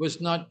was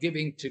not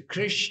giving to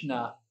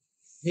Krishna,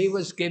 he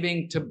was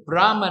giving to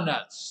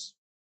Brahmanas.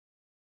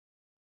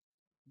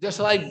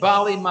 Just like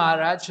Bali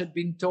Maharaj had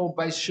been told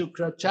by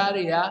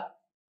Shukracharya,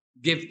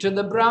 give to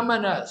the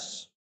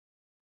Brahmanas.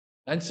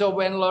 And so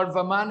when Lord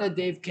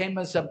Vamanadev came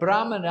as a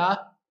Brahmana,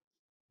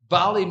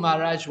 Bali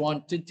Maharaj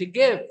wanted to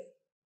give.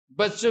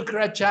 But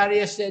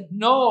Shukracharya said,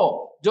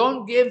 no,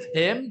 don't give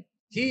him.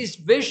 He's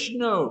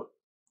Vishnu.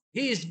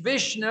 He's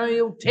Vishnu,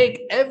 he'll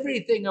take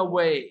everything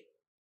away.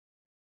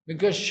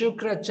 Because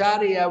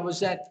Shukracharya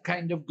was that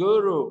kind of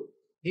guru.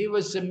 He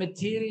was a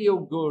material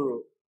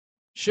guru.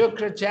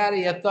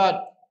 Shukracharya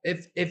thought,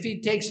 if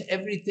he takes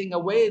everything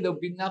away, there'll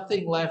be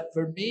nothing left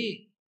for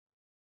me.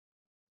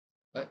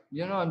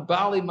 You know, and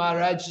Bali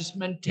Maharaj is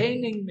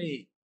maintaining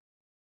me.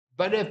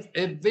 But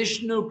if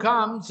Vishnu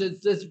comes,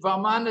 it's this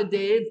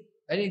Vamanadev,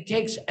 and he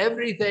takes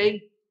everything,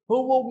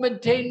 who will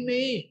maintain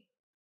me?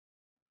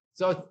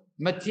 So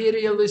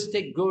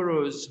materialistic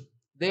gurus,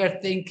 they're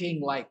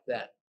thinking like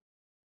that.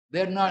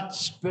 They're not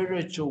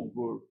spiritual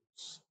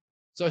gurus.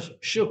 So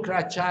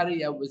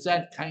Shukracharya was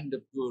that kind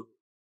of guru.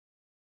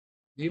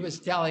 He was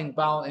telling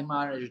Bali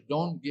Maharaj,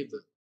 don't give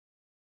it.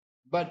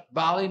 But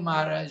Bali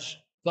Maharaj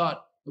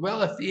thought,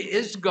 well, if he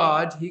is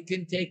God, he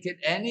can take it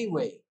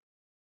anyway.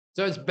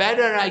 So it's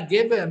better I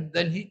give him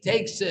than he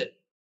takes it.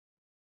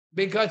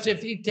 Because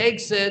if he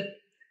takes it,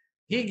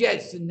 he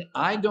gets,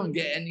 I don't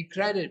get any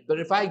credit. But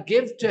if I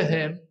give to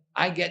him,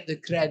 I get the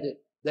credit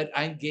that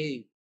I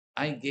gave.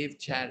 I gave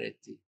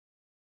charity.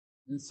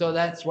 And so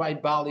that's why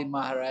Bali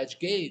Maharaj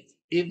gave.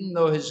 Even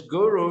though his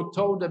guru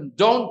told him,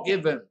 don't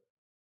give him.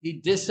 He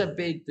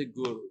disobeyed the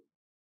guru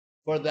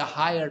for the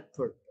higher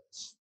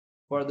purpose,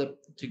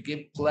 to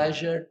give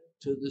pleasure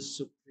to the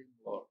Supreme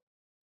Lord.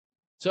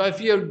 So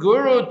if your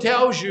guru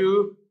tells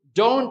you,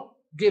 don't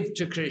give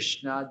to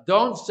Krishna,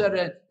 don't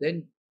surrender,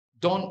 then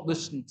don't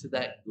listen to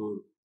that guru.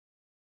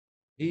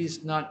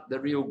 He's not the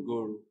real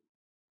guru.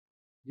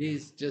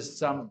 He's just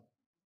some,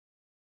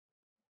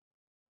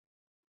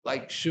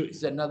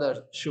 he's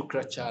another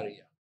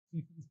Shukracharya.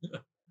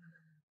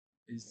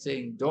 He's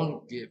saying,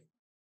 don't give.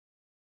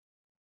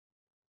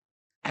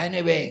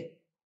 Anyway,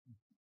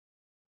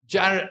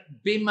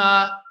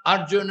 Bhima,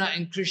 Arjuna,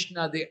 and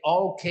Krishna, they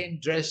all came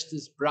dressed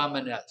as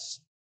Brahmanas.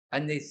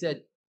 And they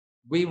said,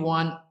 we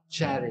want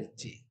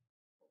charity.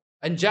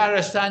 And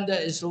Jarasandha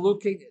is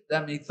looking at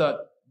them. He thought,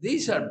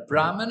 these are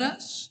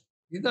Brahmanas?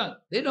 He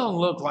thought, they don't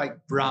look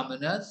like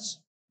Brahmanas.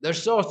 They're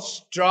so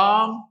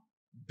strong.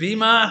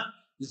 Bhima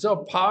is so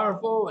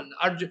powerful. And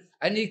Arjuna,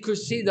 and he could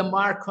see the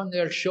mark on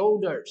their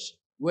shoulders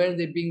where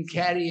they've been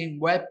carrying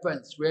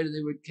weapons, where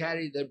they would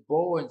carry their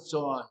bow and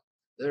so on.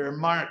 There are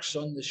marks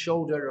on the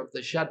shoulder of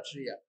the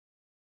Kshatriya.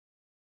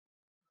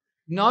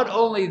 Not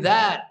only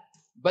that,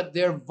 but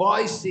their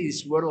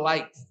voices were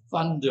like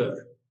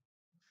thunder.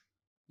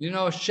 You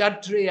know,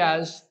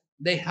 Kshatriyas,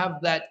 they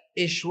have that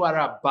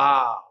Ishwara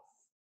Bhav.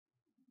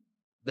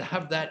 They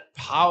have that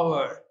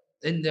power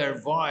in their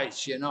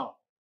voice, you know.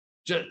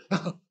 Just,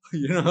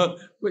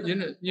 but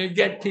you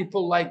get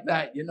people like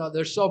that, you know,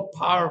 they're so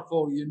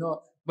powerful, you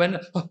know, when,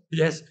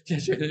 yes,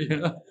 you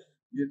know.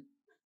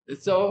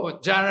 So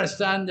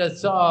Jarasandha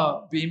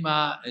saw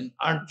Bhima and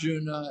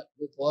Arjuna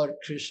with Lord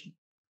Krishna.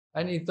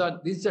 And he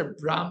thought, these are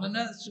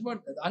Brahmanas? What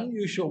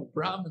unusual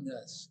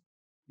Brahmanas?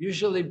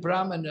 Usually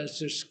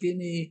Brahmanas are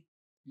skinny,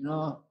 you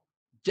know,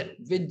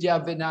 Vidya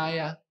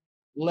Vinaya,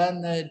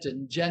 learned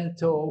and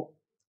gentle,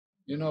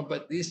 you know,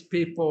 but these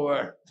people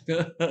are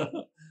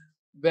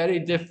very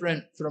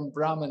different from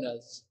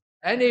Brahmanas.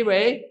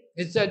 Anyway,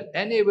 he said,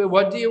 anyway,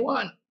 what do you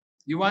want?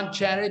 You want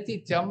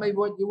charity? Tell me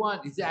what you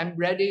want. He said, I'm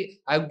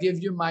ready. I'll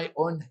give you my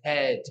own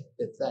head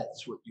if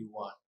that's what you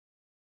want.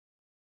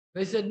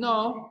 They said,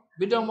 no,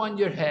 we don't want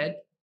your head.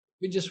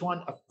 We just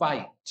want a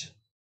fight.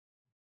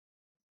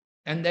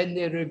 And then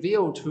they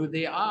revealed who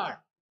they are.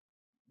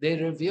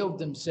 They revealed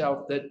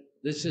themselves that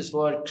this is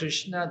Lord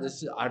Krishna,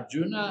 this is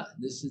Arjuna,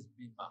 this is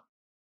Bhima.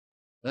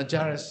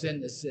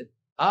 Jarasandha said,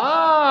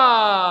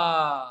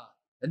 ah!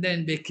 And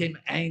then became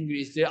angry.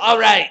 He said, all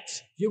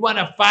right, you want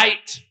to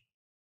fight?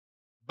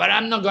 But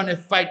I'm not going to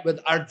fight with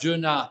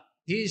Arjuna.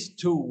 He's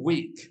too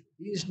weak.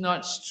 He's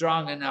not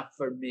strong enough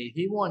for me.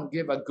 He won't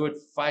give a good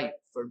fight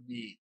for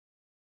me.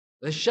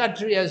 The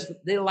Kshatriyas,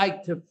 they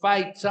like to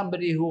fight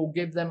somebody who will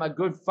give them a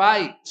good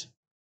fight.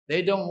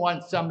 They don't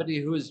want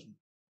somebody who's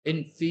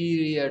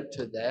inferior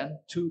to them,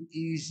 too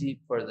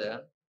easy for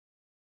them.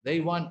 They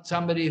want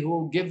somebody who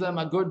will give them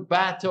a good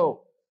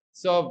battle.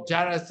 So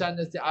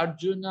Jarasandha said,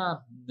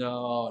 Arjuna,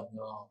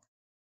 no.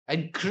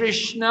 And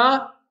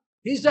Krishna,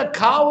 he's a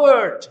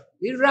coward.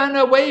 He ran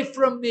away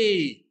from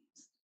me.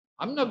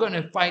 I'm not going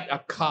to fight a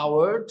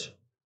coward.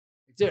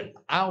 He said,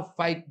 I'll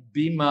fight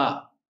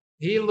Bhima.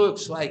 He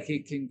looks like he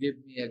can give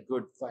me a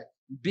good fight.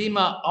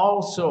 Bhima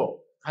also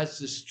has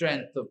the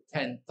strength of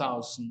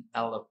 10,000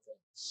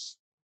 elephants.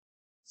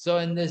 So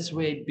in this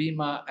way,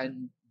 Bhima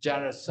and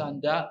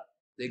Jarasandha,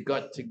 they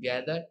got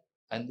together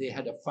and they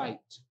had a fight.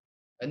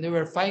 And they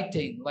were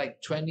fighting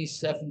like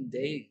 27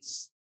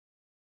 days.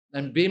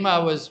 And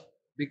Bhima was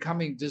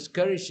becoming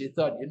discouraged. He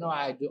thought, you know,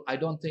 I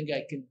don't think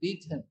I can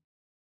beat him.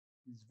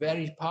 He's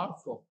very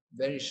powerful,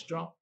 very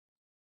strong.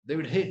 They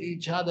would hit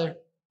each other,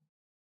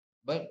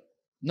 but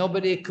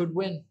nobody could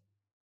win.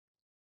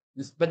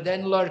 But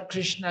then Lord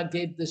Krishna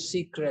gave the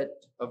secret,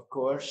 of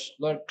course.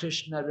 Lord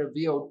Krishna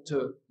revealed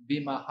to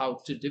Bhima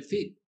how to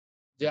defeat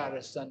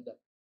Jarasandha.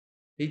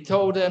 He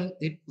told him,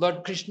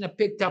 Lord Krishna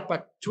picked up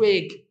a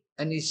twig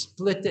and he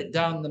split it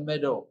down the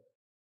middle.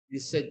 He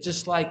said,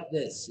 just like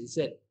this. He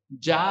said,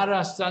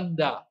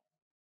 Jarasandha,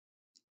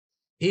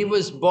 he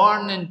was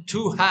born in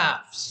two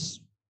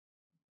halves.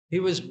 He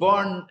was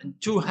born in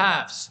two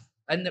halves.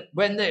 And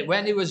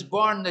when he was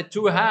born, the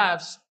two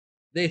halves,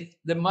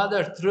 the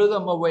mother threw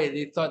them away.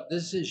 They thought,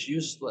 this is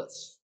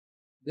useless.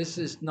 this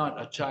is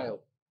not a child.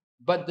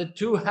 But the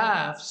two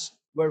halves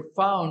were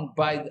found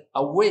by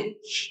a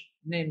witch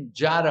named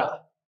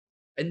Jara.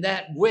 And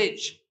that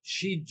witch,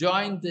 she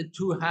joined the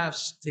two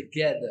halves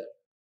together.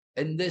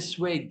 In this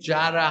way,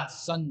 Jara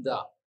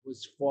Sanda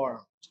was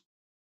formed.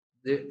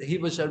 He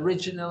was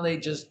originally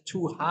just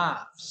two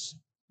halves.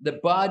 The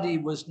body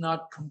was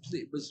not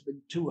complete, was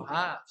in two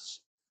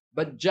halves.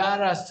 But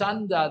Jara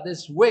Sanda,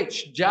 this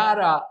witch,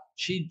 Jara,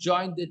 she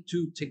joined the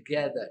two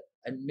together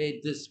and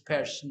made this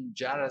person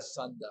Jara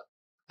Sanda.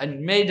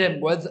 And made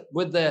him,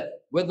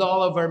 with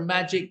all of her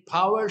magic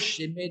powers,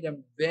 she made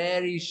him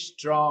very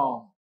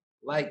strong,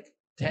 like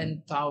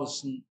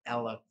 10,000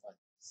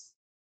 elephants.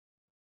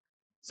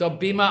 So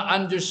Bhima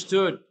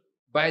understood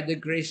by the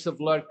grace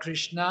of Lord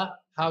Krishna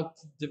how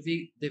to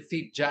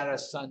defeat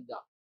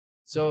Jarasandha.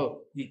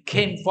 So he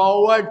came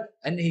forward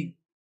and he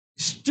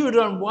stood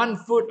on one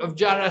foot of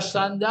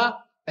Jarasandha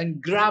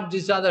and grabbed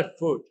his other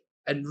foot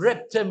and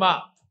ripped him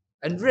up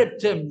and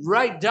ripped him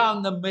right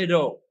down the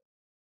middle,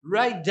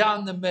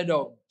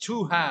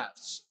 two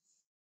halves.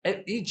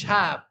 At each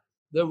half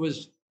there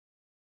was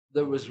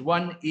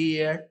one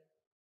ear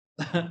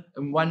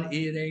and one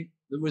earring,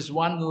 there was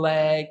one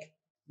leg,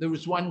 there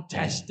was one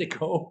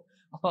testicle,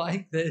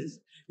 like this.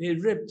 He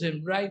ripped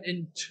him right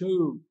in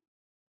two.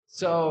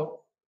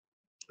 So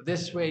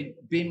this way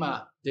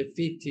Bhima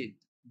defeated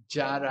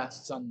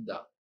Jarasandha.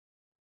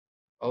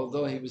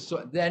 Although he was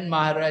so, then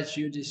Maharaj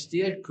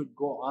Yudhisthira could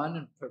go on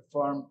and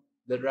perform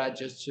the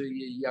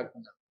Rajasuya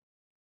Yagna.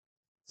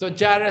 So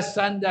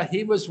Jarasandha,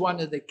 he was one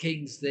of the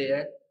kings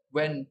there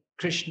when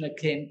Krishna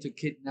came to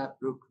kidnap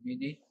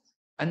Rukmini.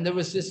 And there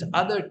was this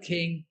other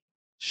king,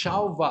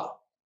 Shalva,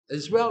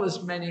 as well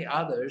as many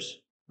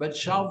others, but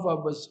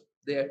Shalva was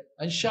there.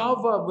 And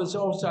Shalva was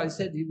also, I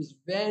said, he was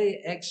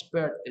very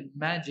expert in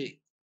magic.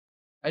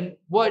 And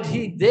what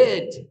he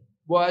did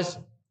was,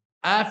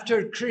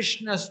 after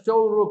Krishna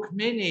stole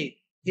Rukmini,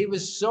 he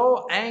was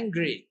so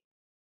angry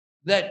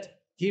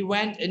that he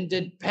went and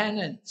did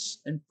penance.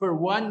 And for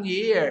 1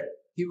 year,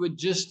 he would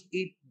just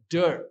eat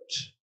dirt.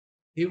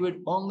 He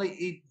would only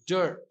eat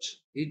dirt.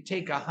 He'd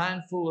take a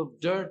handful of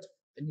dirt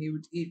and he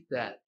would eat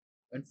that.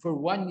 And for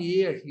 1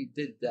 year, he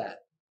did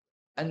that.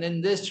 And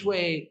in this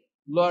way,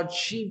 Lord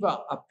Shiva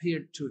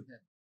appeared to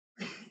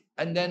him.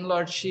 And then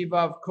Lord Shiva,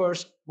 of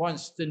course,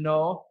 wants to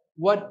know,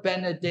 what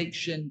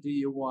benediction do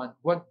you want?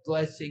 What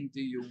blessing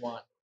do you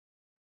want?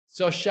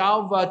 So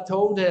Shalva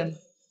told him,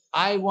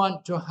 I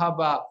want to have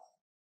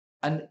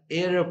an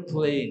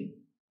aeroplane,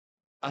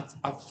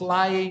 a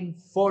flying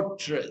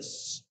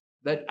fortress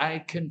that I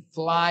can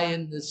fly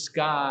in the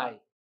sky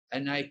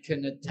and I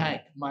can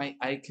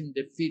I can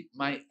defeat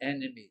my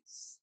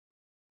enemies.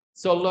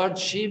 So Lord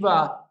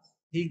Shiva,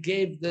 he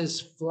gave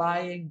this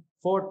flying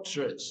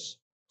fortress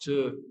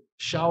to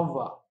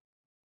Shalva.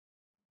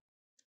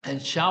 And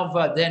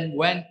Shalva then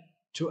went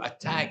to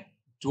attack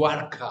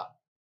Dwarka.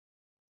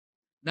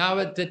 Now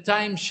at the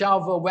time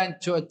Shalva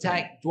went to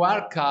attack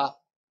Dwarka,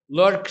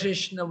 Lord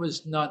Krishna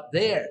was not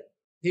there.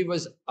 He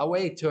was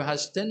away to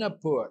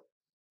Hastinapur.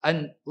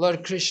 And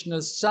Lord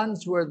Krishna's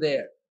sons were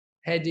there,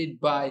 headed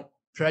by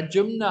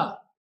Pradyumna.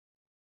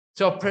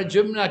 So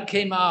Pradyumna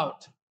came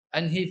out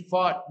and he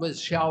fought with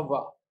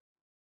Shalva.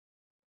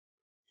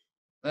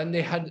 And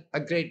they had a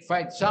great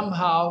fight.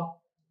 Somehow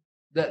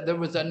there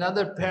was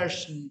another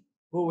person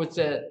who was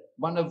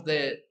one of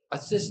the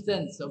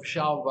assistants of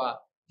Shalva.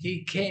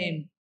 He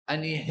came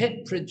and he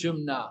hit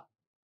Pradyumna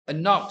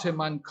and knocked him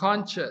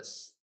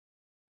unconscious.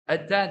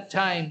 At that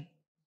time,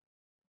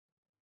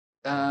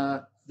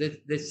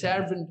 the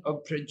servant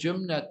of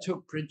Pradyumna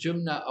took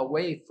Pradyumna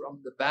away from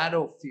the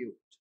battlefield.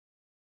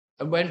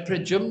 And when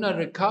Pradyumna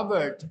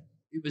recovered,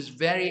 he was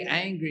very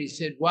angry. He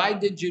said, why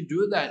did you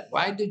do that?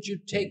 Why did you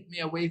take me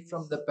away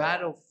from the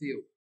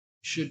battlefield? You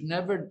should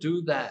never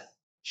do that.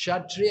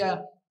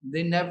 Kshatriya,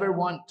 they never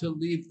want to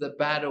leave the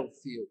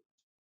battlefield.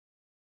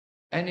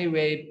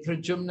 Anyway,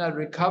 Pradyumna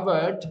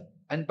recovered,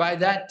 and by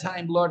that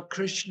time, Lord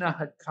Krishna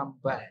had come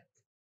back.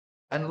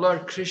 And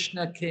Lord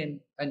Krishna came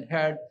and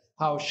heard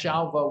how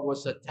Shalva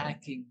was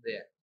attacking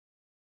there.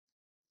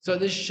 So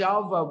this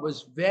Shalva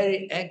was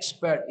very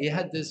expert. He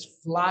had this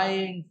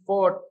flying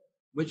fort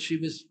which he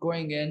was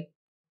going in.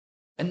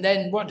 And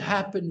then what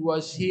happened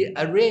was he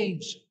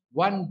arranged,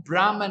 one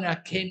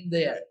Brahmana came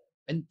there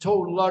and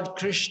told Lord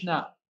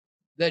Krishna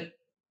that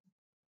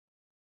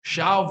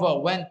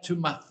Shalva went to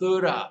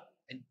Mathura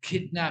and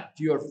kidnapped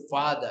your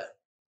father.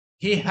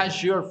 He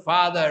has your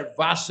father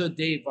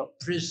Vasudeva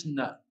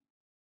prisoner.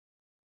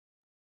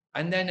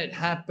 And then it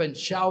happened,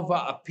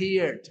 Shalva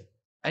appeared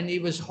and he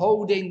was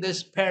holding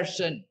this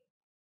person.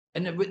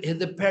 And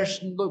the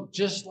person looked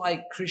just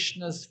like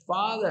Krishna's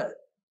father.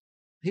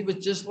 He was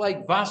just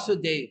like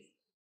Vasudeva.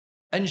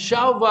 And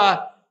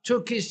Shalva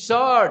took his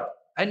sword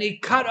and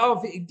he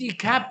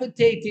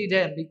decapitated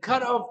him. He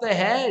cut off the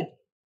head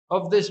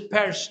of this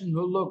person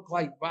who looked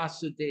like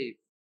Vasudeva.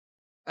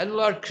 And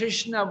Lord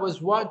Krishna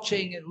was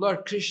watching, and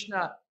Lord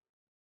Krishna,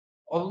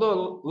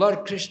 although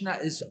Lord Krishna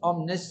is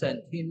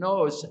omniscient, he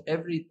knows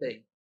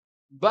everything.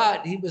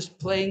 but he was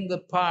playing the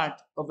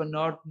part of an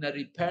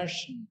ordinary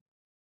person,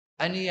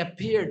 and he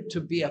appeared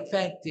to be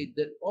affected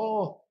that,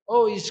 oh,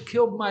 he's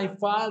killed my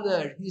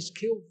father, he's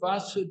killed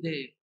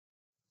Vasudeva.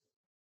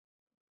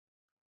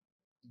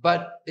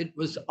 But it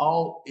was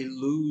all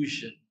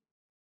illusion.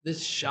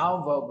 This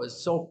Shalva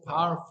was so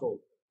powerful,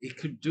 he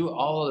could do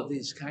all of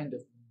these kind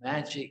of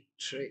magic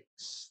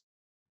tricks.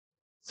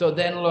 So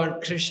then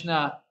Lord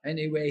Krishna,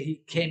 anyway,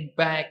 he came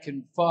back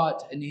and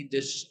fought, and he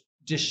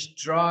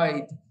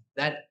destroyed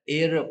that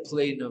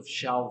aeroplane of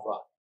Shalva.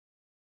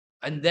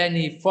 And then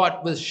he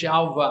fought with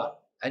Shalva,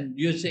 and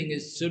using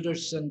his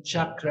Sudarshan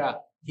chakra,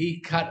 he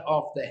cut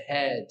off the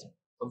head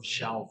of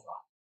Shalva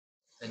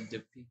and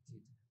defeated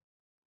him.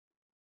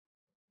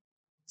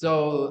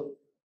 So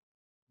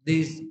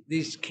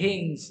these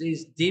kings,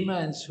 these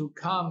demons who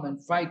come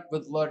and fight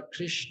with Lord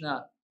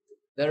Krishna,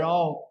 they're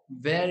all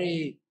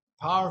very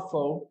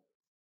powerful,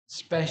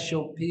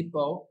 special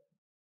people.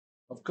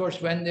 Of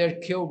course, when they're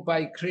killed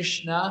by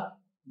Krishna,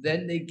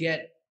 then they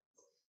get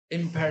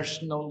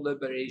impersonal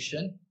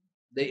liberation.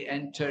 They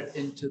enter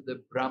into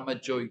the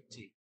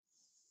Brahmajyoti,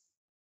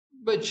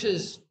 which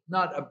is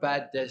not a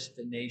bad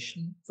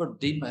destination for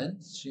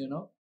demons, you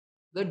know.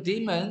 The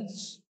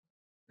demons,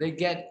 they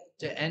get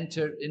to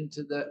enter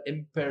into the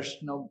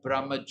impersonal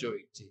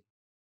Brahmajyoti,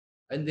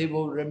 and they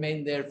will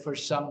remain there for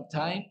some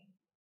time,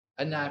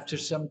 and after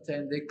some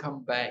time they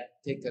come back,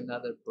 take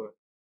another birth.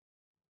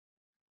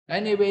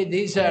 Anyway,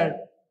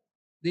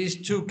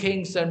 these two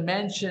kings are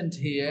mentioned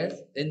here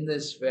in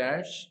this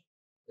verse.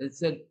 It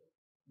said,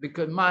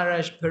 because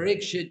Maharaj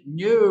Parikshit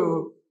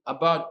knew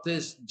about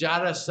this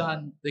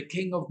Jarasan, the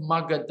king of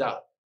Magadha.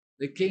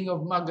 The king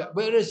of Magadha.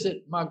 Where is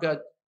it,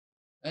 Magadha?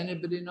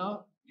 Anybody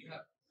know?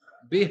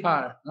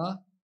 Bihar, no?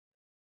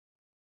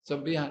 So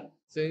Bihar.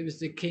 So he was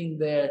the king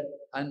there,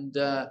 and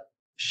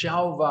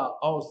Shalva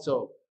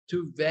also,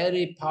 two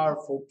very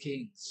powerful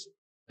kings.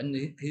 And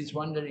he's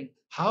wondering,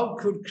 how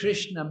could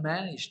Krishna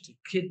manage to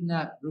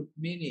kidnap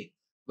Rukmini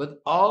with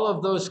all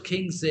of those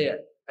kings there?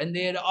 And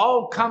they had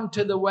all come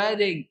to the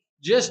wedding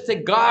just to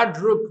guard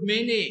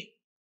Rukmini.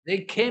 They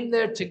came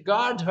there to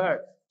guard her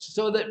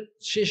so that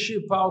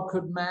Shishupal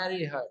could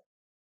marry her.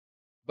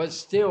 But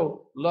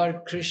still,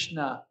 Lord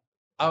Krishna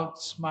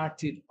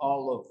outsmarted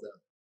all of them.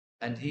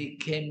 And he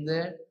came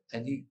there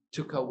and he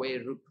took away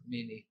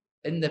Rukmini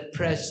in the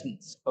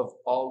presence of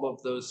all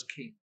of those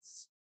kings.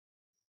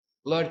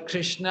 Lord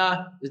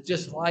Krishna is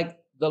just like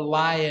the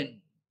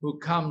lion who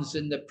comes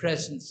in the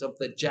presence of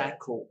the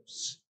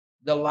jackals.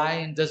 The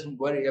lion doesn't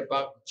worry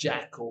about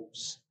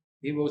jackals.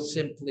 He will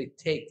simply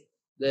take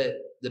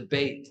the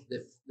bait,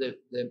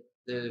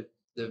 the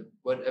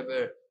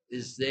whatever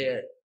is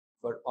there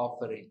for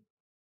offering.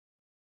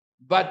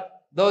 But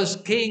those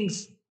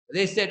kings,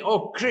 they said,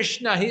 oh,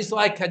 Krishna, he's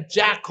like a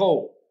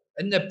jackal.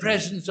 In the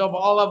presence of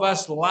all of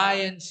us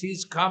lions,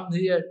 he's come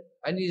here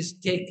and he's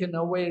taken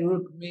away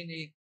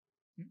Rukmini.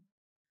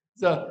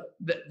 So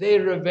they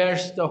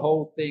reversed the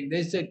whole thing.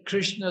 They said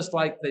Krishna's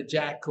like the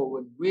jackal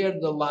and we're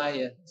the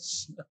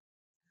lions.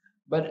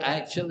 But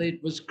actually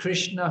it was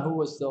Krishna who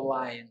was the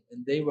lion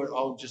and they were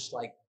all just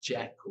like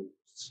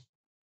jackals.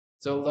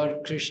 So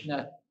Lord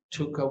Krishna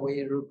took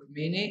away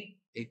Rukmini.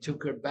 He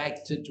took her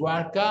back to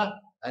Dwarka,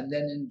 and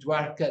then in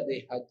Dwarka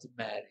they had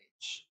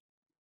marriage.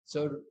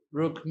 So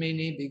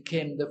Rukmini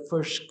became the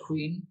first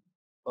queen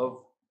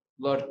of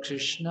Lord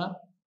Krishna.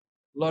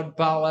 Lord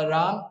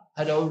Balaram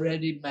had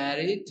already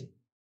married.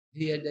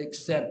 He had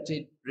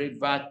accepted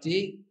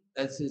Revati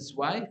as his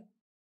wife,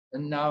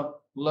 and now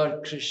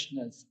Lord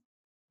Krishna's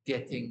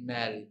getting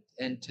married,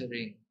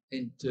 entering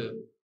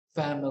into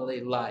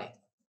family life.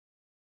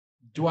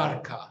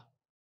 Dwarka.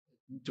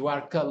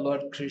 Dwarka,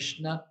 Lord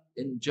Krishna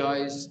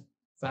enjoys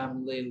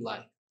family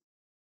life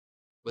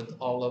with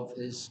all of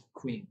his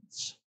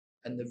queens.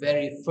 And the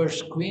very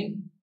first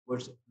queen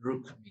was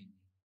Rukmini.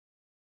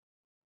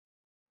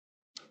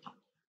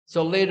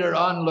 So later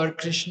on, Lord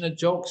Krishna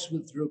jokes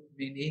with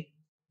Rukmini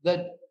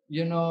that,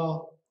 you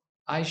know,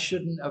 I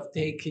shouldn't have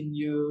taken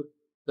you.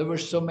 There were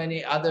so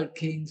many other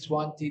kings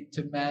wanting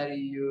to marry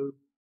you.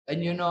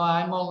 And you know,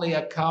 I'm only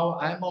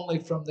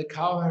from the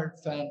cowherd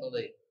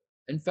family.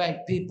 In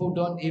fact, people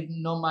don't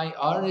even know my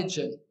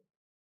origin.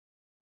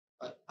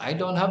 I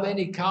don't have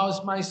any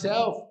cows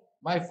myself.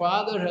 My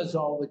father has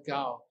all the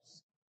cows.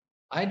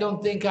 I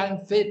don't think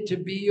I'm fit to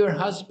be your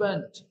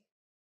husband.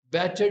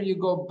 Better you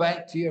go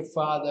back to your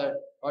father,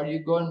 or you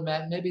go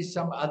and maybe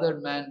some other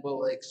man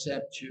will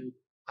accept you.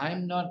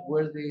 I'm not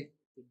worthy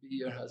to be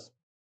your husband.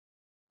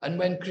 And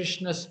when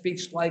Krishna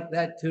speaks like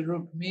that to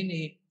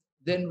Rukmini,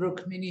 then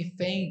Rukmini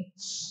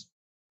faints.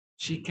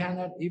 She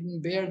cannot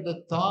even bear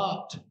the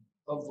thought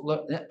of,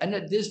 and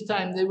at this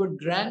time they were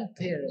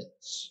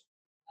grandparents.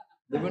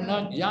 They were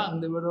not young,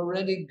 they were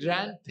already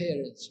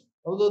grandparents,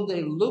 although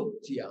they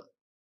looked young.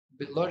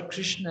 But Lord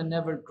Krishna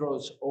never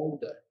grows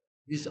older.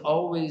 He's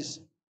always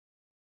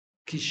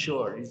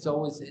Kishore. He's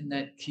always in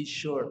that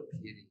Kishore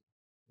period,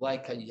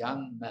 like a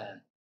young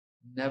man,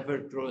 never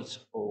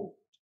grows old.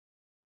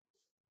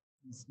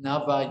 He's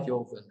Nava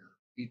Yovana,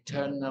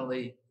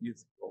 eternally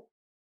youthful.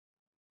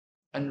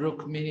 And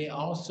Rukmini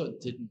also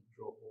didn't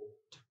grow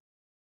old.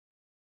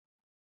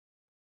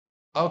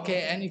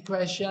 Okay, any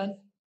question?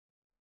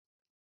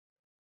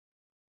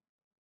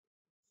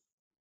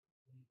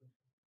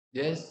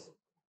 Yes?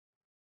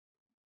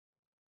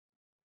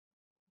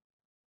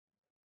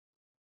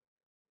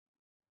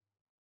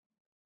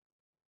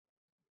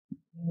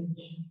 Thank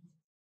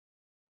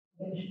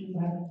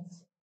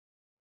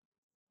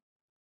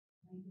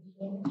you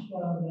so much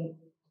for the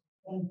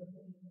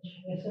wonderful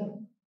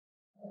illustration,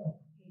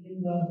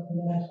 giving the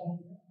Vinasa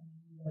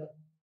and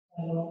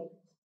Hello.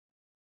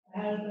 I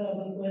have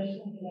one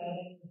question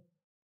regarding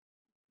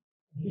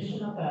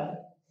Vishnupad.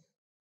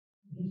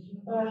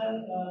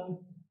 Vishnupad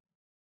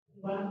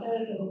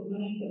wanted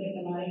Rukmini to get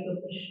married to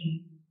Krishna,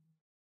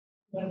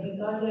 but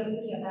because of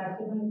his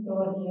attachment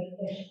toward the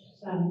youngest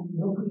son,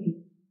 Rukmini,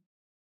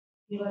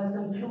 he was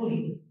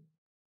confused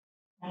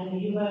and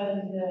he was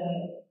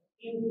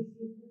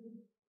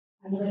indecisive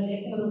and was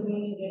taken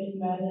Rukmini getting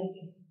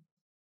married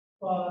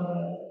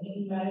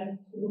getting married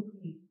to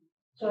Rukmini.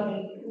 Sorry,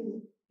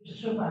 to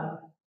Vishnupada.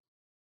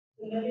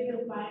 Similarly, you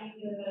find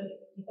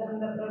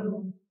Nityananda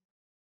Prabhu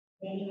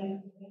when he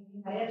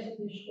narrates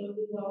the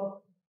story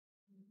of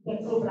the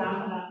two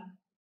Brahmana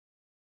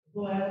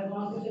who had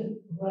gone to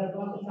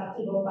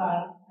Sakshi Gopal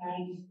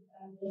and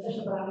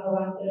Yasasha Brahmana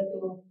wanted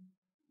to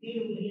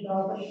give his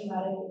daughter in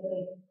marriage to the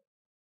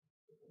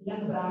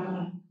young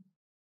Brahmana.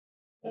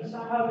 But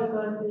somehow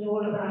because the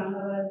old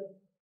Brahmana was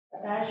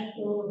attached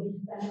to his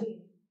family,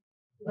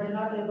 he was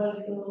not able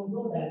to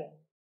do that.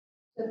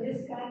 So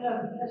this kind of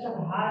weakness of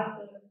heart,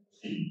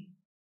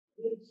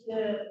 which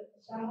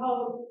somehow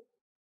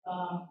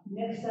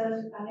makes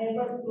us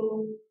unable to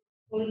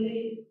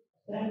fully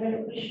surrender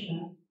to Krishna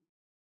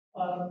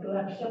or to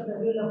accept the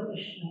will of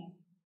Krishna,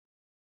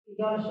 is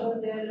also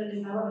there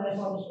in our life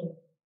also,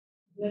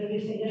 where we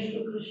say yes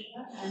to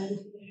Krishna and we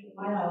say yes to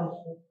Maya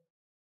also.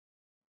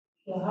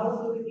 So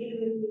how do we deal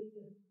with this?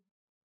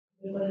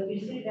 Because we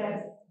see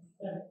that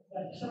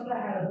Sangha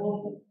had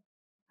hope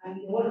and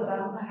the old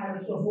Brahmana had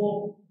also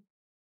hope.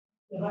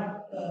 So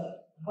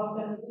how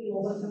can we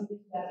overcome this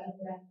challenge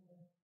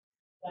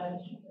and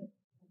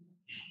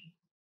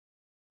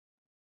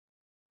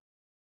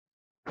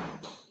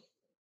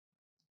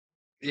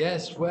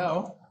Yes,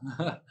 well,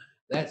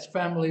 that's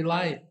family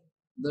life.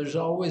 There's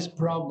always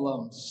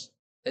problems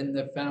in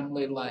the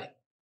family life.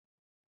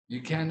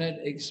 You cannot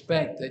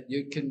expect that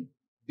you can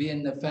be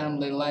in the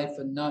family life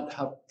and not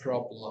have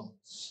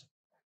problems.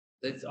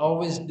 It's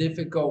always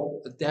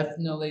difficult.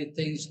 Definitely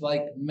things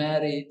like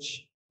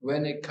marriage.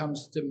 When it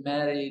comes to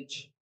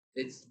marriage,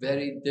 it's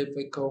very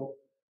difficult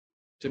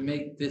to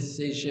make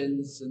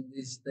decisions and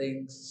these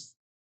things.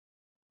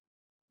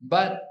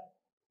 But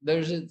there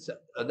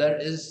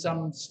is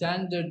some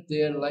standard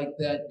there like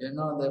that,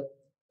 that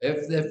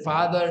if the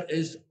father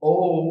is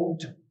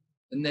old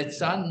and the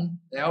son,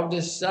 the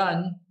eldest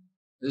son,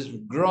 is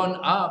grown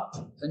up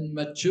and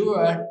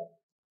mature,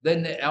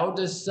 then the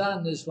eldest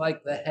son is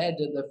like the head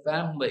of the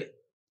family.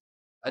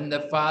 And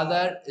the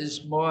father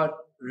is more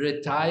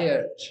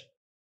retired.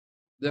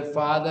 The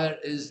father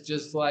is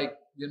just like,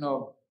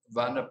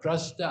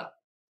 vanaprastha.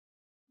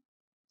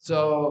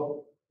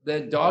 So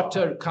the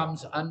daughter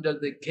comes under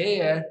the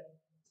care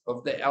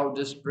of the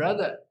eldest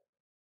brother.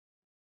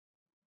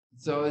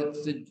 So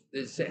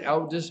it's the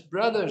eldest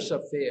brother's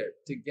affair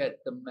to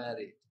get them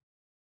married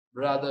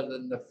rather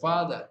than the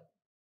father.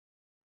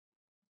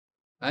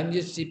 And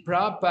you see,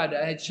 Prabhupada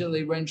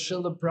actually, when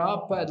Srila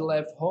Prabhupada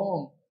left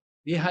home,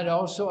 he had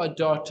also a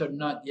daughter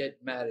not yet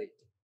married.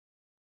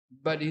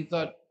 But he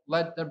thought,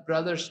 let the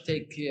brothers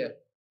take care,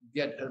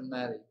 get her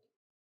married.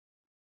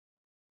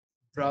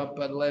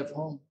 Prabhupada left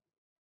home.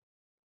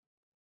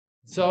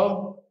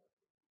 So,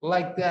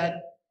 like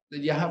that,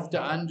 you have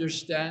to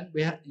understand,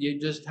 you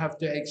just have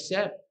to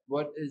accept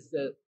what is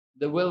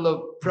the will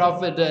of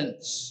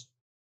providence.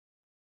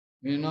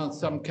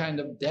 Some kind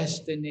of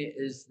destiny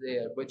is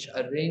there which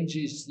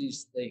arranges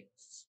these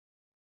things.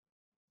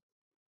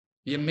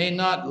 You may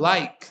not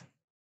like,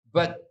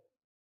 but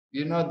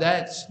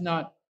that's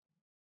not,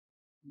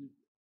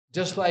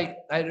 just like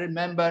I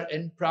remember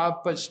in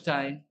Prabhupada's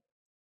time,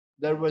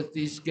 there was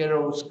these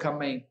girls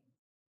coming,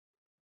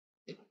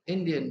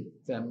 Indian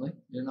family,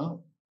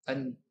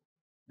 and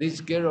these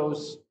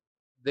girls,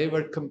 they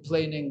were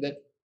complaining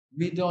that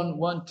we don't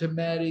want to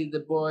marry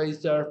the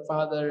boys our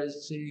father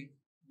is saying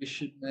we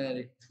should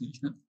marry.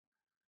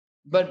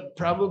 But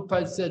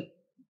Prabhupada said,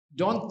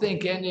 don't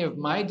think any of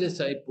my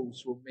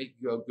disciples will make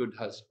you a good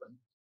husband.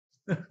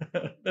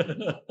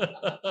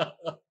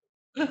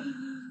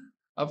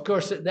 Of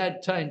course, at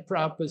that time,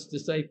 Prabhupada's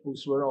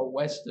disciples were all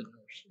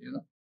Westerners,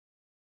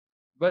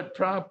 But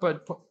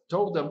Prabhupada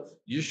told them,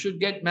 you should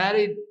get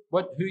married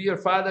who your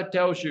father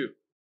tells you.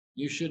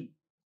 You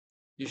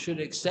should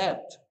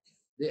accept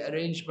the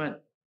arrangement,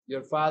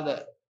 your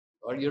father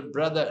or your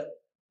brother.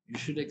 You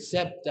should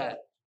accept that.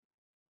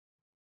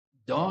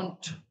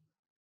 Don't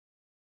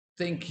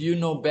think you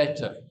know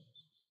better.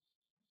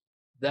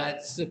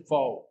 That's the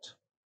fault.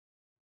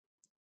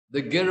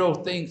 The girl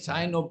thinks,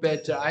 I know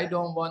better. I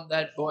don't want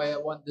that boy. I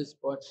want this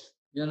boy.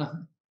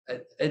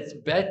 It's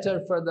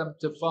better for them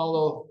to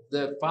follow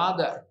the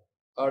father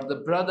or the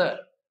brother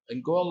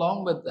and go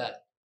along with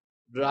that,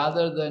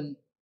 rather than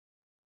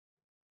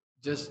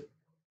just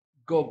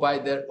go by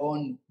their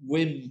own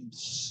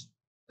whims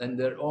and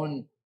their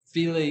own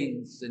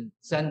feelings and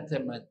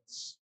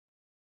sentiments.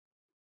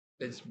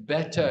 It's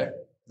better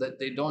that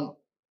they don't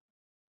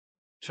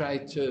try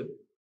to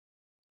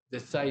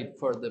decide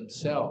for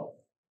themselves,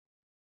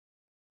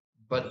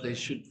 but they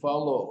should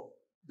follow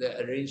the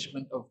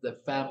arrangement of the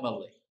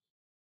family.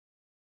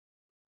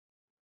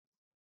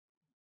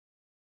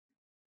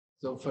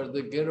 So for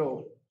the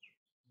Guru,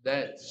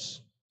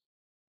 that's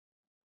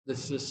the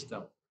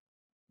system.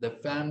 The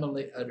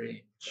family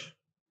arrange.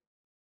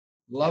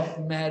 Love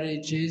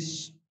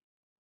marriages,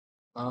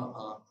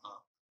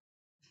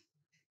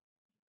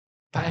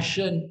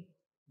 passion,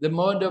 the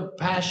mode of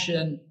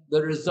passion,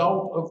 the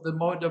result of the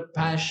mode of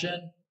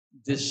passion,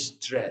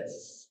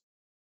 distress,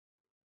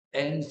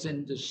 ends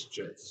in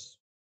distress.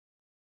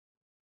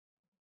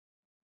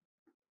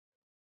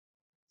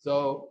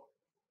 So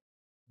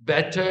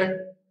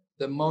better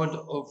the mode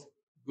of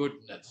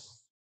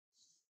goodness.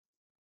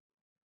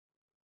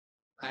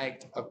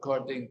 Act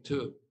according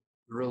to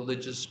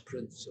religious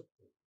principles.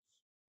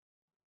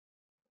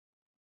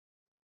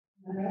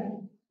 All right.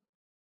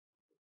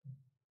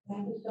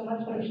 Thank you so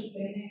much for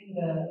explaining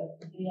the idea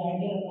of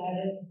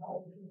marriage and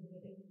how it is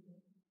related to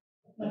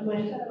it. My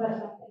question was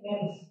something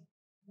else.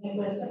 My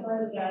question was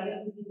regarding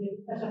the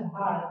weakness of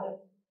heart,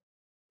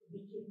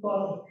 which is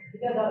called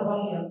the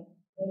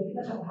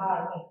weakness of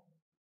heart.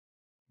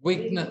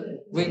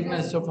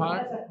 Weakness of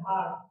heart?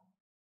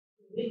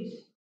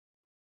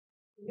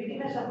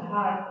 Weakness of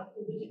heart,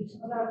 which is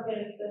not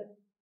felt,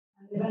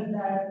 and even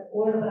that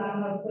old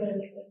Brahma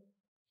felt,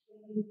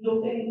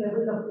 including the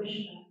will of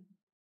Krishna.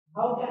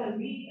 How can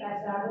we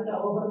as Advaita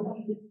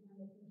overcome this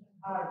weakness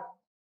of heart?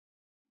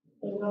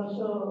 So we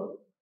also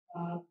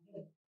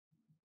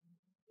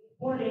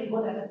pulled in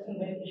both directions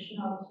by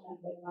Krishna also and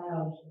by Maya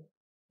also.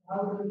 How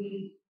do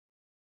we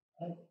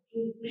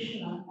choose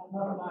Krishna and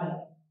not Maya?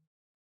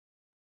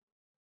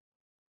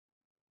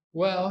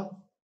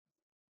 Well,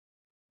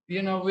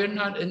 you know, we're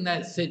not in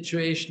that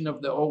situation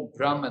of the old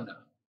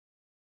Brahmana.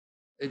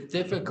 It's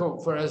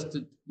difficult for us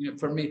to,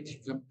 for me to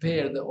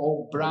compare the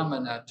old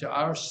Brahmana to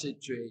our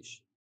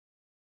situation.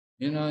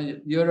 You know,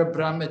 you're a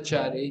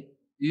brahmachari,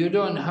 you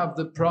don't have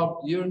the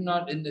problem, you're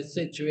not in the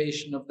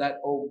situation of that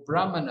old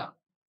Brahmana.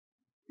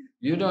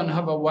 You don't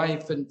have a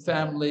wife and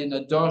family and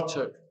a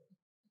daughter.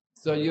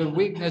 So your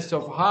weakness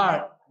of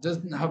heart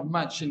doesn't have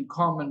much in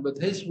common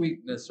with his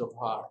weakness of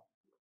heart.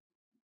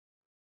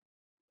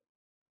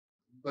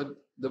 But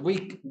the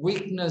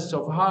weakness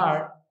of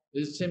heart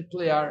is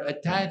simply our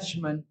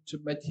attachment to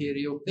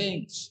material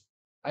things.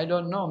 I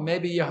don't know,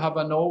 maybe you have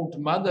an old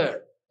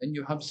mother and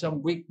you have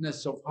some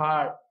weakness of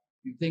heart.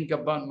 You think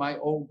about my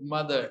old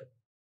mother.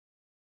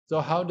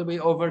 So how do we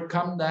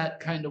overcome that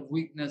kind of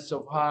weakness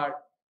of heart?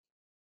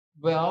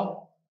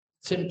 Well,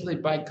 simply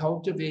by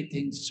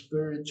cultivating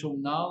spiritual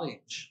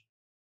knowledge.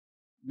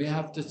 We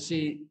have to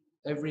see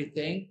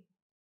everything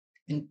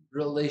in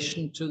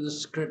relation to the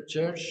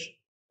scriptures,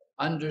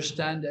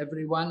 understand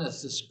everyone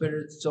as the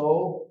spirit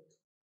soul,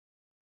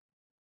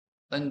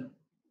 and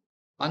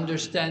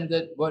understand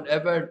that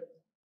whatever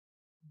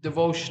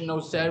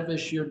devotional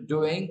service you're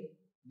doing,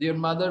 your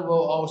mother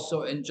will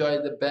also enjoy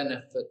the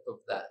benefit of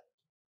that.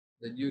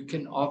 That you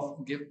can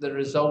often give the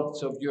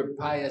results of your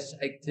pious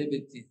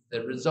activities,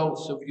 the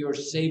results of your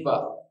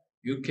seva,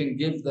 you can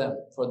give them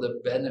for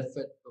the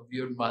benefit of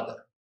your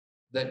mother,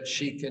 that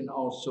she can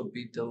also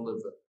be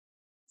delivered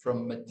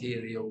from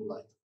material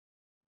life.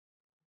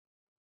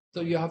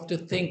 So you have to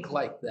think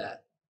like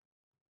that.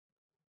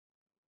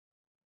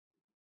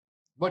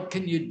 What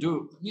can you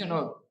do? You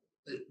know,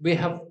 we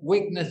have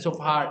weakness of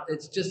heart.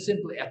 It's just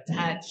simply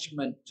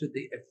attachment to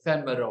the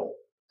ephemeral,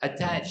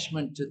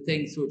 attachment to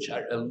things which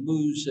are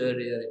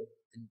illusory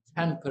and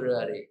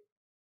temporary.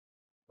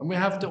 And we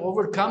have to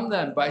overcome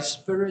them by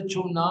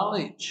spiritual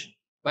knowledge,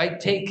 by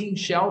taking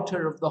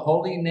shelter of the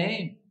holy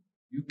name.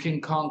 You can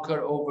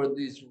conquer over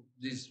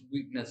this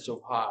weakness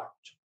of heart.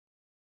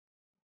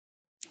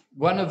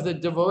 One of the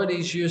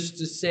devotees used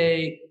to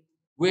say,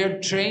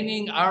 we're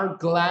training our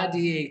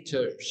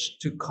gladiators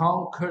to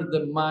conquer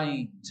the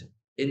mind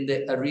in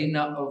the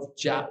arena of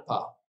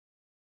japa.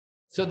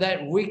 So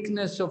that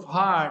weakness of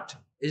heart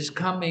is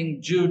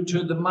coming due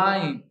to the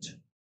mind.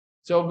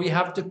 So we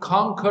have to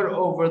conquer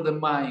over the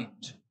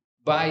mind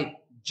by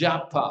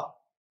japa,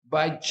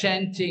 by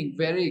chanting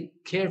very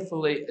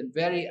carefully and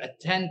very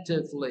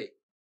attentively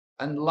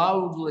and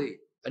loudly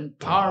and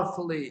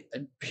powerfully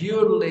and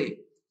purely.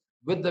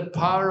 With the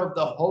power of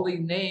the holy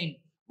name,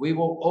 we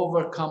will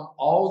overcome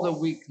all the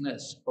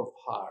weakness of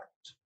heart.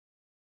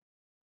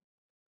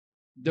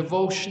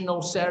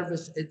 Devotional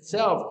service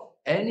itself,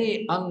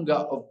 any anga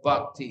of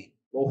bhakti,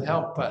 will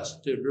help us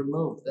to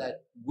remove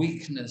that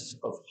weakness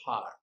of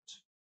heart.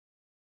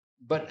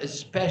 But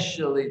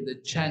especially the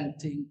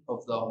chanting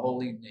of the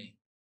holy name.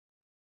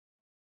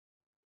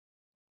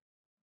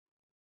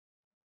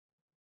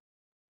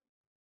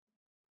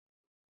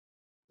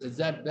 Is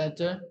that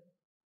better?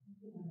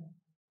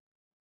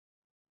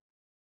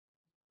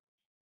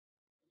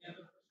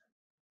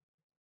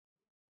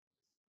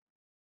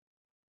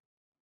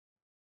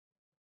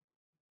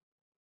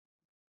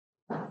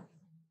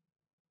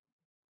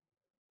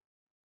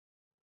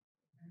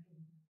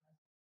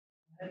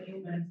 As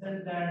you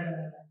mentioned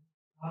that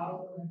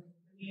how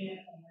me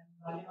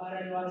Bali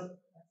Maharaj was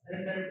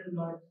surrendered to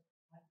Lord.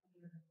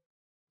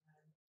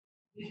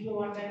 This is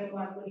one time of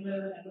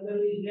unbeliever, another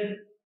is here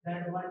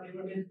that one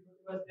devotee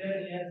was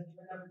there, he has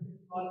given up his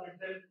small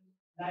mental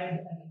life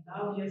and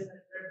now he has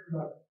surrendered to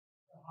Lord.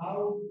 So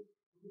how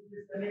this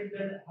is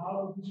connected,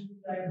 how this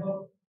type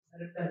of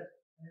surrender,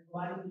 and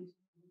one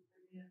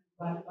is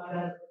Bali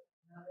Maharaj,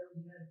 another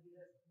is here, he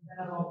has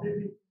given up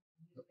everything,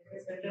 he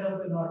is taken center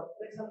of the Lord.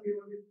 Like some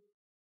devotees,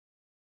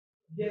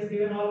 he has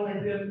given all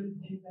material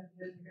things and he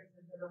has taken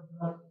center of the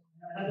Lord.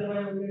 Another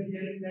way we are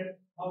hearing that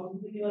how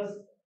he was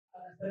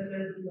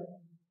surrendered to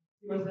Lord.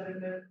 He was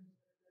surrendered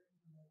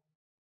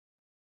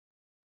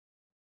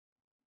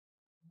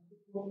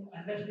to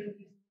understand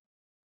this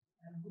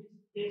and which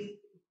takes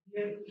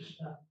clear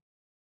Krishna.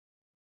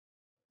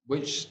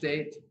 Which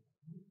state?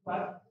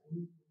 But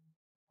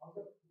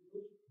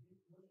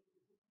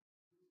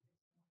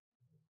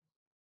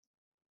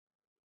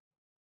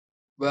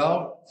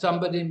Well,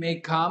 somebody may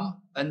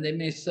come and they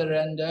may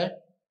surrender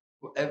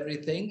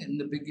everything in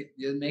the beginning.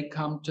 They may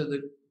come to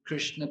the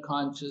Krishna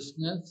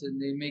consciousness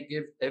and they may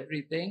give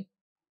everything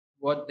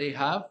what they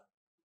have,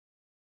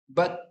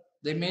 but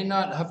they may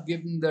not have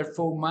given their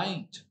full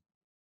mind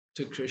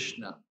to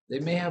Krishna. They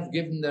may have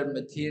given their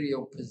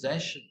material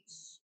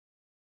possessions,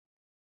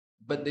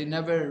 but they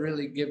never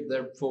really give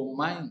their full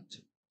mind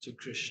to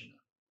Krishna.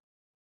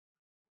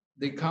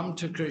 They come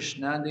to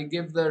Krishna, they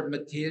give their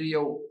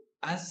material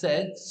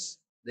assets,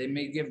 they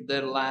may give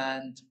their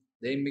land,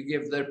 they may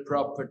give their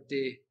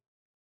property,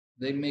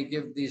 they may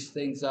give these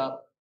things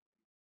up,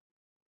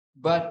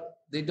 but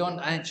they don't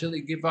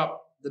actually give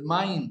up the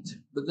mind.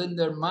 Within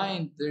their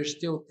mind, they're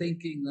still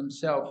thinking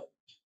themselves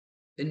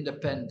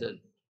independent.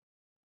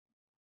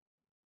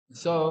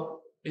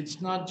 So it's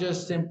not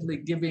just simply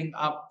giving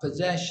up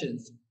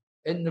possessions.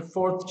 In the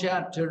 4th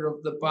chapter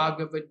of the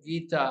Bhagavad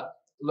Gita,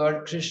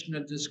 Lord Krishna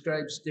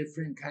describes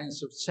different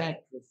kinds of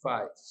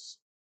sacrifice.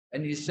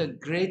 And he said,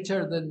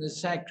 greater than the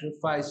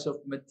sacrifice of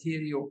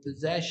material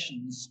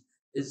possessions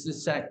is the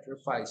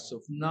sacrifice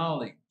of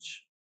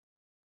knowledge.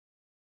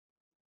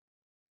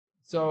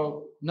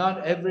 So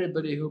not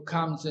everybody who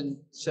comes and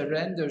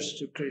surrenders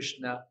to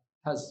Krishna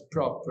has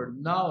proper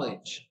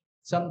knowledge.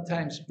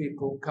 Sometimes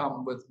people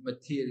come with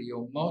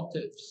material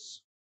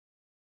motives.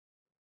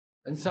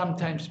 And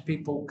sometimes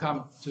people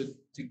come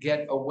to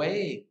get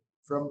away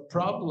from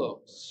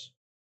problems.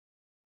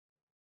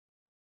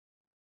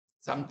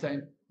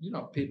 Sometimes,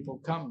 people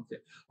come to,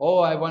 oh,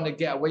 I want to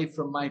get away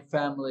from my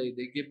family.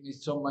 They give me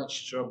so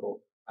much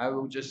trouble. I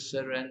will just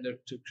surrender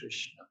to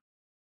Krishna.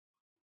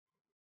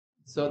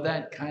 So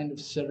that kind of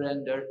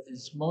surrender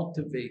is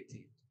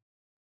motivated.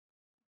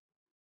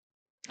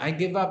 I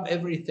give up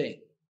everything.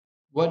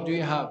 What do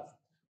you have?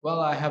 Well,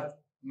 I have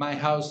my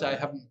house, I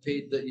haven't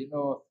paid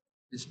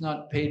it's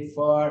not paid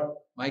for.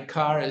 My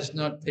car is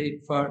not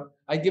paid for.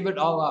 I give it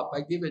all up.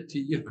 I give it to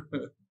you.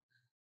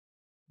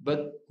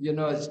 But,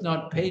 it's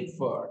not paid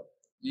for.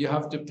 You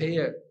have to pay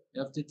it.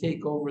 You have to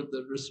take over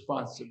the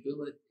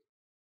responsibility.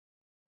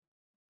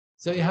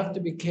 So you have to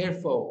be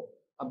careful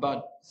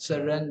about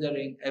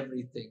surrendering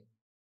everything.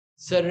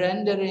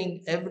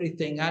 Surrendering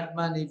everything,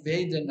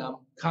 Atmanivedanam,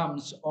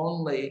 comes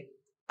only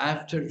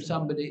after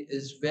somebody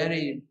is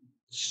very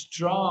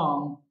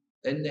strong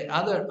in the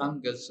other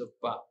angas of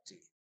bhakti.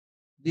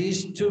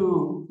 These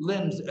two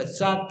limbs,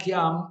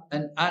 Sakyam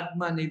and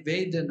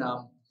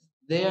Atmanivedanam,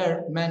 they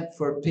are meant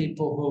for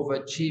people who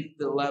have achieved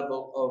the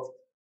level of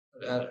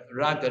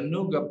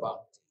Raganuga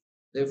bhakti.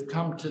 They've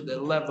come to the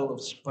level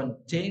of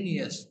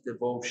spontaneous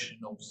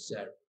devotional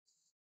service.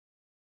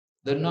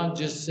 They're not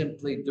just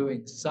simply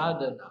doing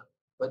sadhana,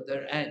 but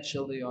they're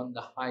actually on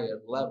the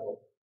higher level.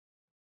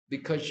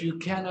 Because you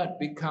cannot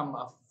become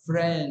a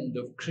friend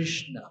of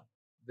Krishna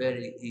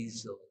very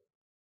easily.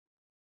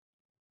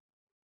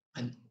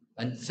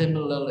 And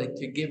similarly,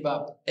 to give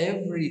up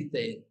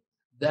everything,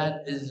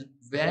 that is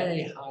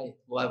very high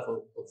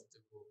level of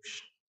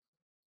devotion.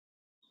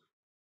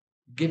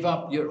 Give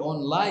up your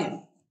own life,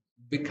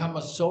 become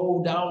a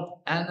sold out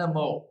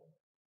animal.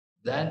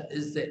 That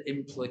is the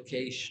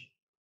implication.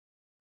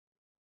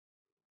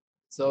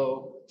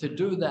 So to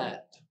do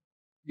that,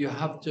 you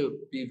have to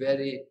be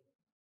very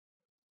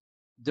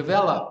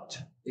developed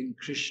in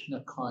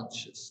Krishna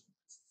consciousness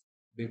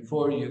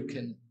before you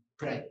can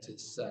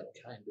practice that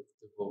kind of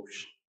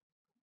devotion.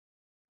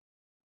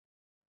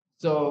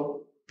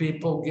 So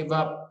people give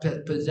up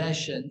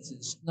possessions.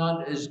 It's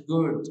not as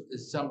good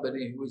as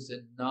somebody who is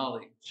in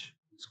knowledge,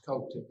 who's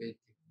cultivating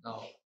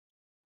knowledge.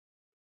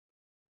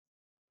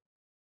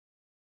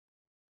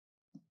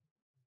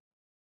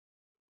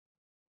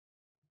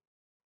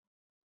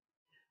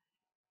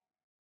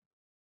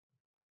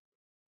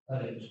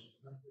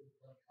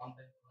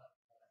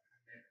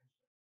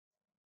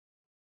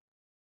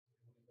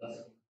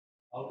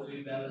 how do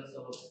we balance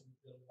our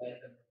spiritual life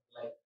and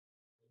life?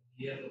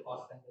 Hear the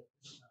pastime of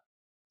Krishna.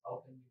 How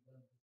can we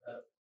learn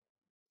that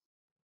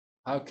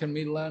How can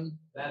we learn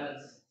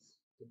balance?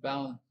 the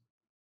balance?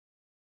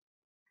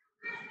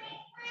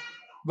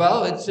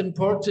 Well, it's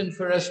important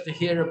for us to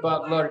hear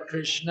about Lord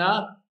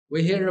Krishna.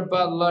 We hear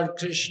about Lord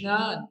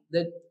Krishna,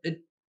 that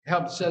it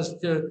helps us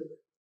to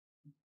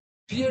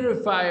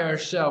purify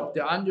ourselves,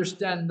 to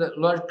understand that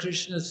Lord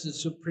Krishna is the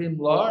Supreme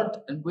Lord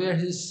and we're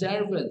His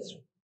servants.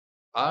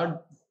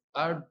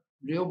 Our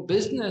real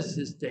business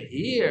is to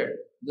hear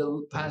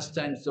the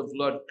pastimes of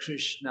Lord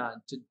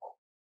Krishna, to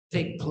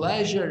take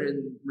pleasure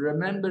in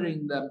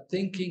remembering them,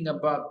 thinking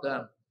about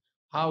them,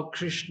 how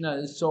Krishna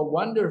is so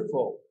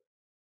wonderful.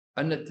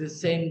 And at the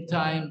same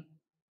time,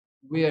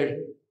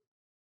 we're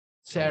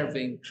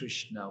serving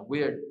Krishna.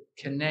 We're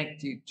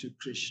connected to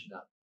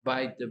Krishna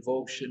by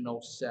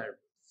devotional service.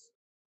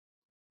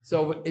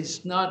 So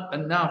it's not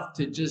enough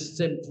to just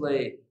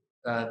simply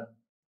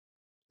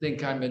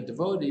think I'm a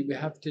devotee. We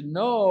have to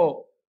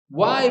know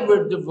why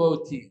we're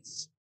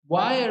devotees.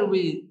 Why are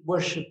we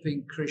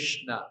worshipping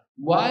Krishna?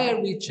 Why are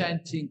we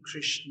chanting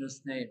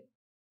Krishna's name?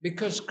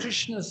 Because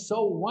Krishna is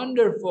so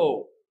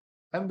wonderful.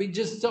 And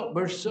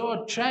we're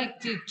so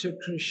attracted to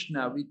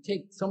Krishna. We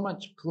take so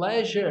much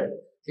pleasure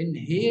in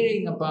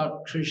hearing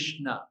about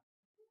Krishna.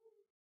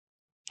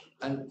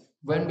 And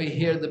when we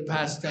hear the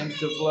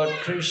pastimes of Lord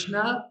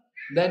Krishna,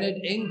 then it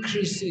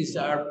increases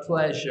our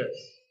pleasure.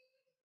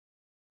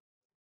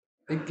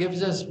 It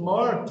gives us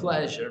more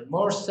pleasure,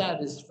 more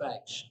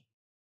satisfaction.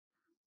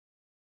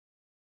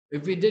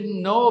 If we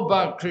didn't know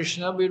about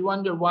Krishna, we'd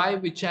wonder why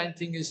we're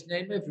chanting his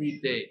name every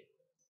day.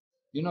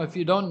 You know, if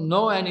you don't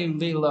know any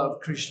Leela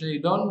of Krishna,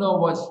 you don't know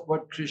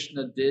what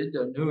Krishna did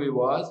and who he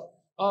was,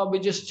 oh, we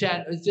just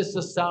chant, it's just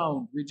a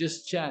sound, we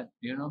just chant,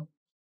 you know.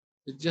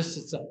 It's just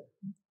a sound.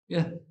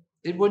 Yeah,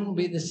 it wouldn't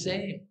be the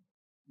same.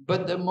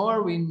 But the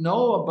more we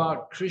know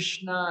about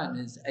Krishna and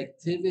his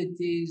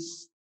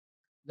activities,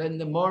 then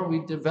the more we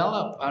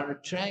develop our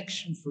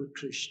attraction for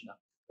Krishna,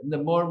 and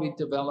the more we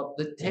develop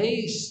the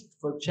taste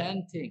for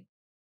chanting.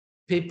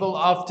 People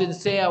often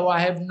say, oh, I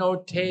have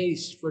no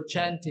taste for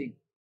chanting.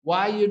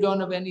 Why you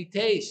don't have any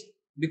taste?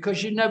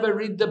 Because you never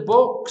read the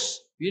books.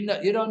 You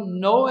don't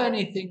know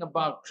anything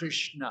about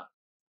Krishna.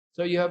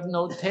 So you have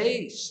no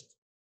taste.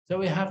 So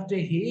we have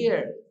to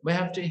hear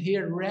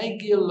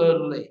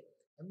regularly.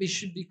 And we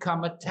should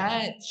become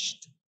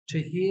attached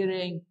to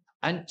hearing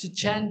and to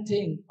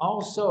chanting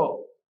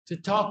also, to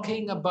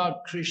talking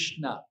about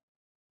Krishna.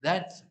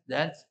 That's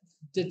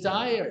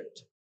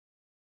desired.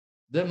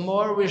 The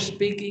more we're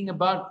speaking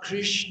about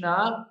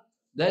Krishna,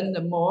 then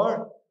the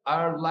more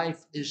our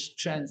life is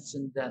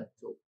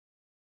transcendental.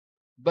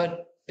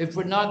 But if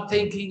we're not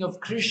thinking of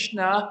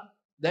Krishna,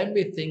 then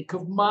we think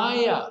of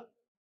Maya.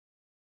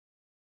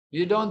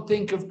 You don't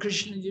think of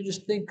Krishna, you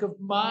just think of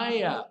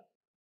Maya.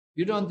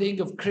 You don't think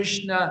of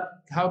Krishna,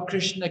 how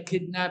Krishna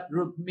kidnapped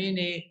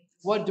Rukmini.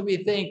 What do we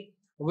think?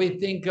 We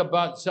think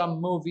about some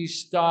movie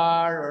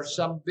star or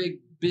some big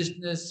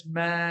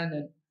businessman,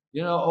 and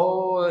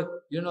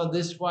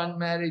this one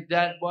married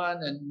that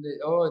one, and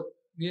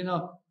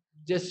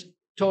just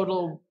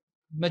total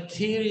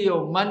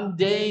material,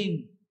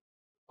 mundane,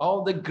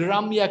 all the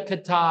Gramya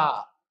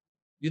Katha.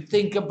 You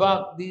think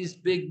about these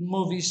big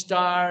movie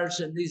stars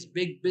and these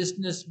big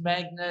business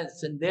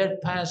magnates and their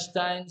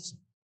pastimes,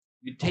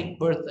 you take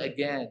birth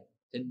again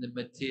in the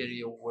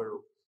material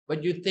world.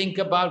 But you think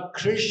about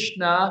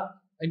Krishna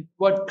and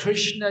what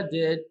Krishna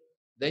did,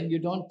 then you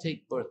don't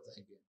take birth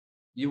again.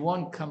 You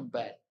won't come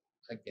back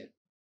again.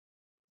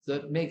 So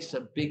that makes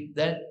a big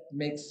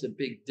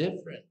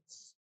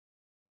difference.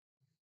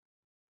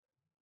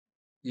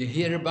 You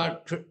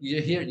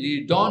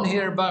don't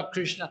hear about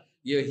Krishna,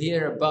 you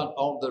hear about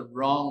all the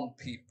wrong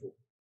people.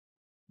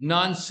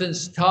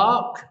 Nonsense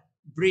talk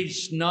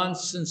breeds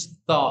nonsense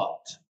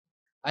thought.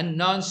 And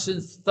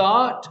nonsense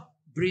thought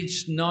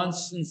breeds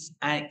nonsense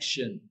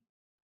action.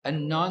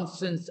 And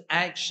nonsense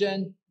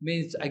action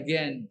means,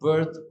 again,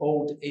 birth,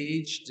 old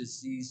age,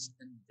 disease,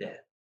 and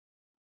death.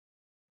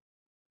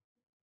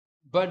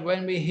 But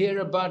when we hear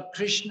about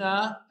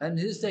Krishna and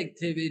his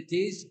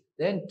activities,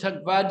 then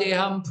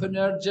Tagvadeham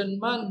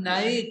Punarjanma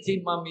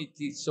Naiti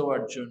Mamiti So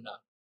Arjuna.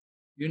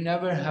 You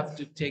never have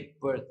to take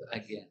birth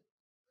again.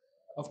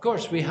 Of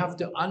course, we have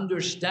to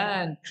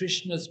understand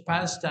Krishna's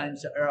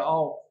pastimes are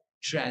all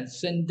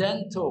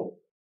transcendental.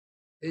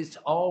 It's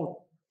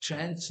all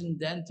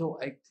transcendental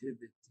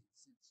activities.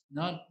 It's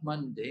not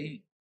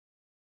mundane.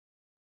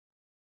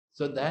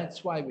 So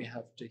that's why we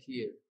have to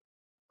hear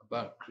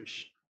about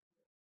Krishna.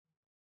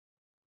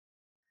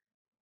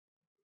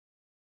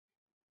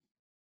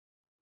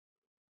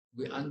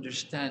 We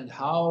understand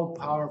how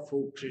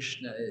powerful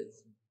Krishna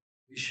is.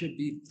 We should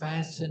be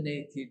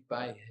fascinated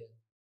by him.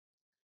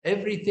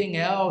 Everything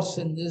else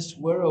in this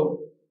world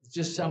is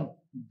just some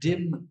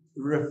dim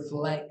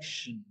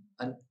reflection,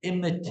 an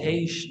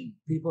imitation.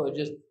 People are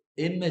just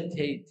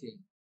imitating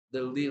the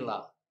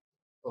Leela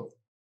of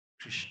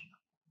Krishna.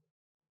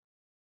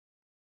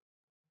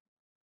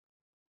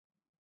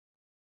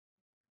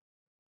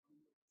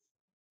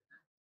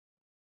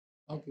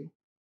 Okay.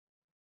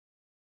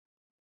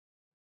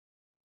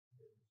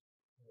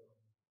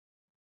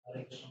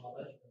 Hare Krishna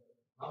Maharaj,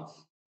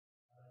 monks,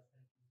 thank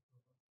you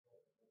so much for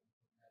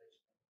marriage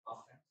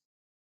pastimes.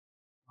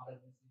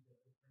 Maharaj, we see the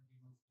different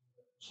demons in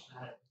the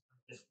Krishna at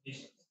different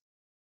destinations.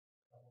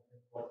 Some of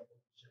them body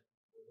position,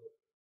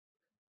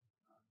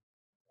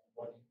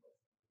 body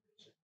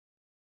position.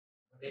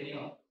 But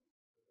anyhow,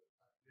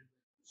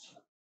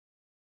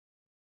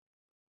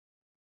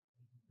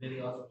 very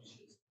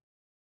auspicious.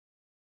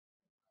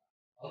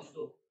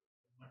 Also,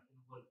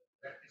 multiple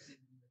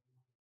practicing in the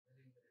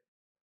very, very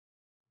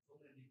so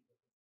many people.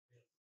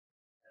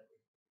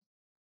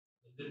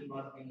 Did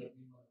not being a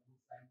demon who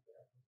signed the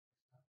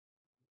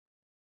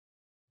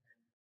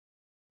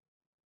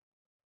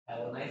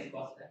have a nice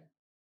pastime.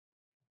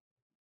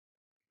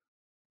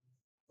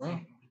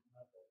 Huh?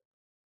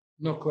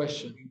 No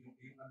question.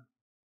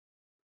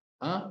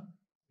 Huh?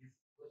 His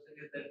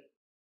question is that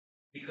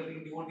becoming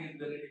devotee is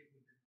very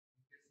difficult.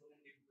 It is so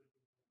many people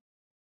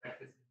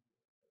practicing.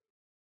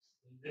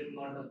 Is it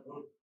not a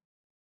good?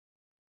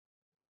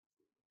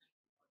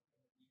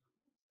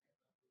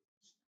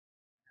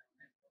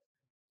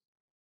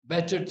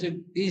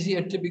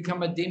 Easier to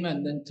become a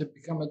demon than to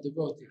become a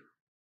devotee.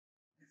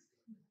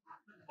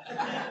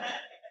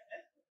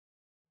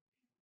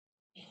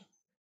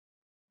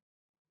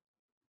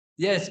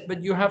 Yes,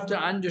 but you have to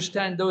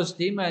understand those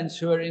demons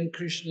who are in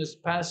Krishna's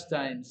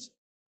pastimes,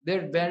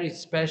 they're very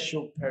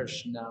special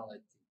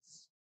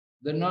personalities.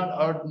 They're not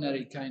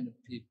ordinary kind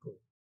of people.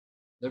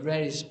 They're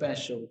very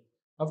special.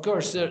 Of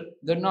course,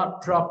 they're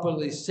not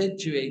properly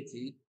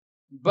situated,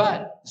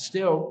 but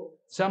still,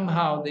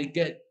 somehow they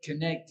get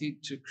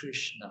connected to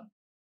Krishna.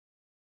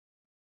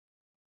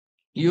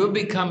 You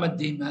become a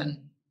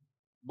demon,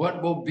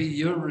 what will be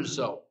your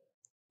result?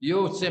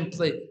 You'll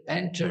simply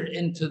enter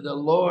into the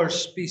lower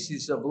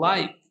species of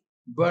life,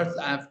 birth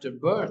after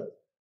birth.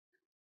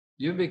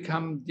 You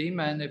become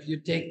demon. If you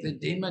take the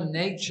demon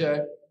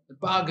nature, the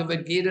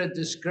Bhagavad Gita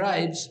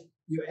describes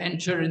you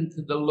enter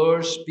into the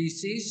lower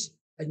species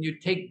and you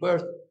take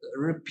birth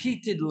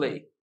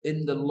repeatedly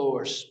in the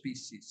lower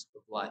species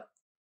of life.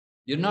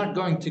 You're not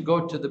going to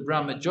go to the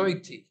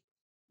Brahmajyoti.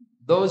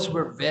 Those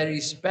were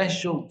very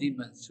special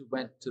demons who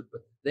went to,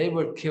 they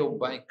were killed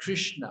by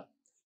Krishna.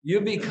 You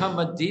become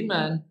a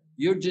demon,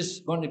 you're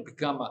just going to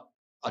become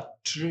a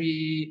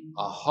tree,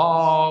 a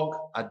hog,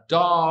 a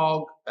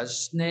dog, a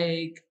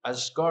snake, a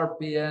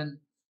scorpion.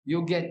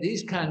 You'll get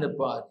these kind of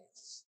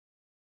bodies.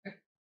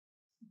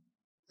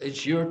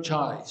 It's your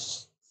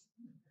choice.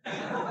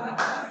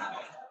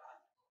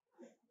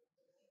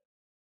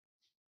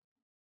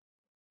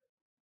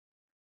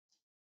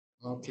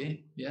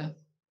 Okay, yeah.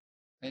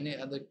 Any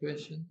other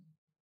question?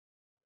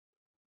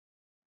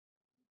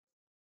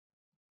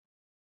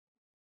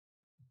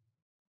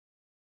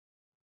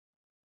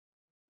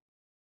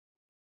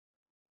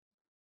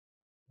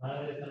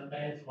 I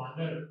sometimes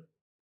wonder,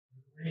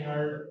 we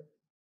heard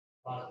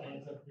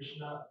pastimes of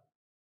Krishna,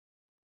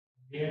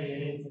 we are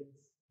hearing since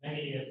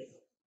many years.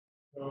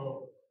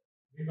 So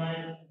we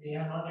have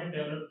not yet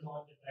developed so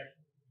much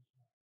attraction to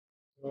Krishna.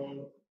 So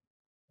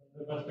from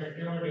the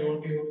perspective of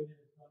devotee who is in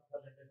Islam for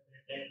let us say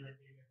 10, 20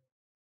 years.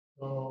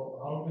 So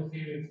how to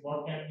see this?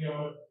 What can be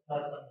our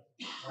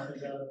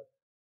shortcomings?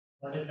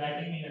 What is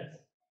lacking in us?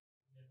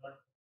 We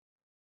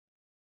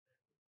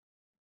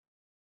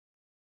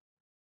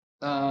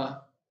are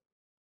not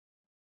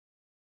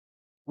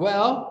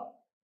Well,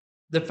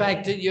 the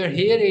fact that you're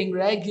hearing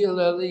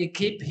regularly, you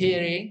keep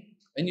hearing,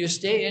 and you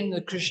stay in the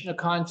Krishna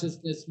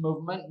consciousness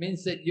movement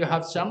means that you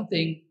have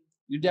something,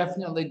 you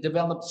definitely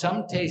develop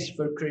some taste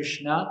for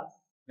Krishna,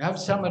 you have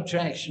some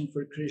attraction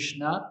for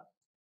Krishna.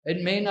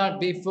 It may not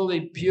be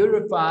fully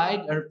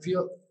purified or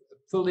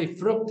fully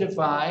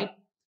fructified,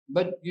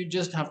 but you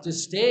just have to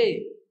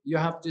stay. You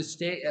have to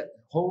stay,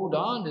 hold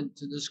on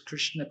into this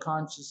Krishna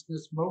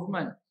consciousness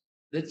movement.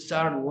 It's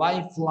our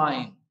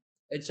lifeline.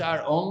 It's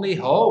our only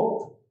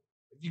hope.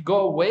 If you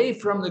go away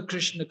from the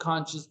Krishna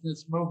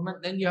consciousness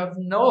movement, then you have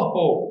no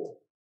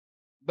hope.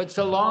 But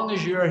so long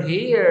as you're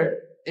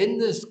here in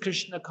this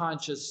Krishna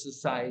conscious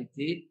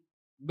society,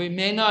 we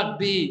may not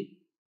be,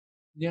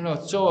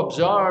 so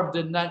absorbed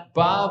in that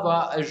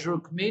bhava as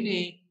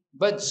Rukmini,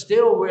 but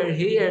still we're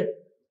here.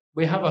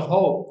 We have a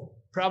hope.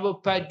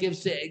 Prabhupada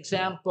gives the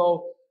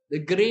example, the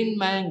green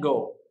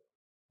mango,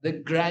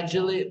 that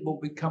gradually it will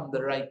become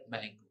the ripe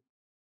mango.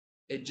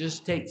 It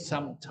just takes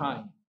some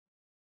time.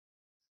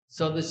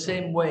 So the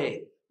same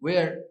way, we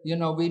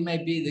may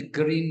be the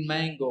green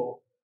mango,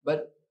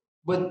 but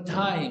with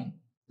time,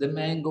 the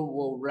mango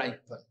will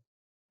ripen.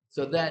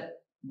 So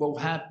that will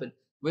happen.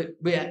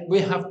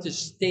 We have to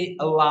stay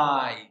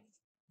alive.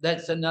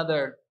 That's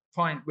another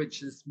point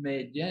which is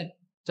made, yeah?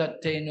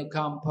 Tattenu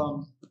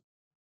kampam,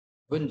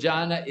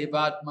 punjana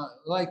ivatma,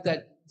 like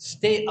that.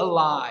 Stay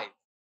alive.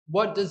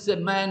 What does the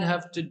man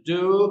have to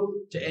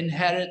do to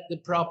inherit the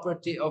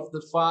property of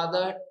the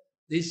father?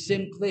 They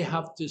simply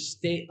have to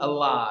stay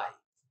alive.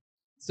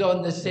 So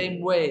in the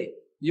same way,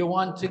 you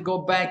want to go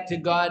back to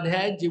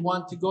Godhead, you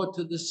want to go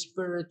to the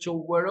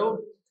spiritual world,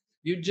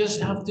 You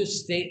just have to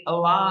stay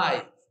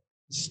alive.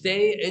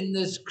 Stay in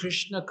this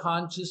Krishna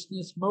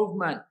consciousness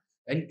movement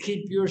and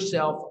keep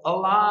yourself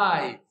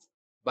alive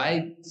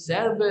by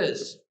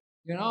service.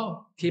 You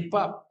know, keep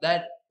up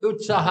that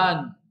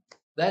utsahan.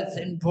 That's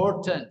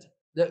important.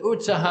 The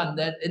utsahan,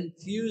 that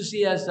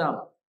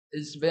enthusiasm,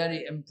 is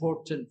very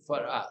important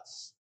for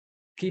us.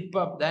 Keep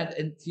up that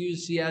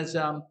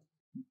enthusiasm.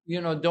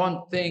 You know,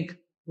 don't think,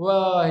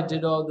 well, I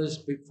did all this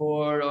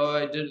before, or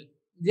I did.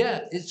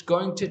 Yeah, it's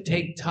going to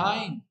take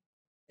time.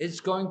 It's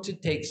going to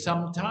take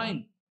some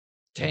time.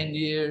 10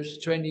 years,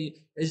 20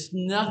 is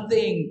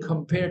nothing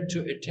compared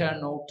to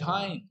eternal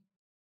time.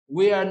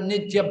 We are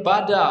nitya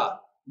baddha.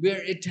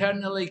 We're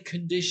eternally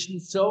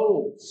conditioned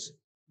souls.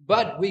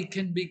 But we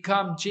can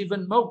become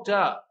jivan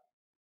mukta.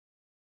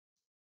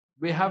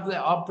 We have the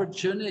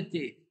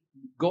opportunity.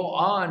 Go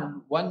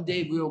on. One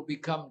day we will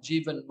become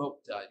jivan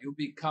mukta. You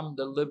become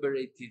the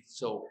liberated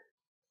soul.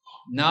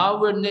 Now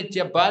we're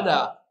nitya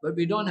baddha, but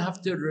we don't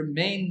have to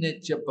remain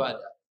nitya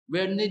baddha.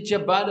 We're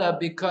nitya baddha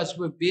because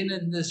we've been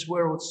in this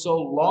world so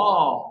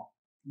long.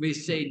 We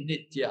say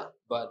nitya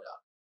baddha.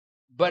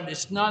 But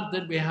it's not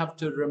that we have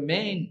to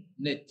remain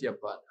nitya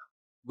baddha.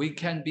 We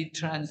can be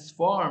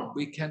transformed.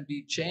 We can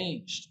be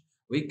changed.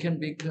 We can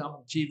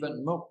become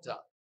jivan mukta.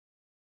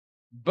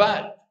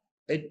 But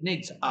it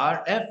needs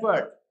our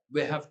effort.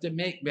 We have to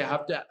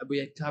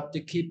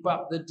keep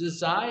up the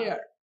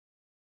desire.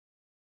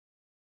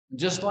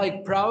 Just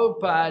like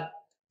Prabhupada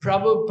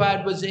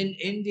was in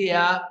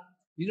India,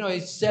 you know,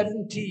 he's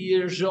 70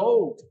 years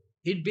old.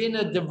 He'd been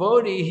a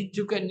devotee. He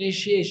took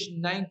initiation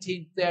in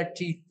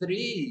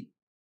 1933.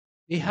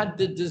 He had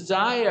the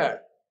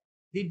desire.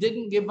 He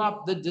didn't give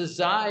up the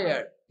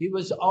desire. He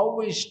was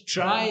always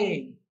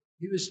trying.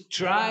 He was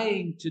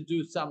trying to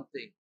do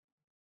something.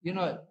 You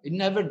know, he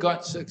never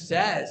got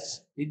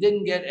success. He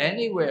didn't get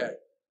anywhere.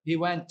 He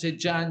went to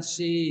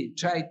Jhansi,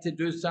 tried to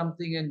do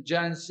something in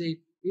Jhansi.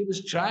 He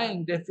was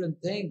trying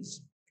different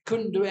things.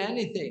 Couldn't do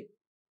anything.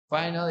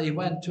 Finally, he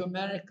went to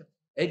America.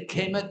 It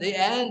came at the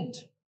end.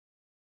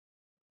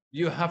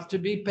 You have to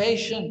be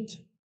patient.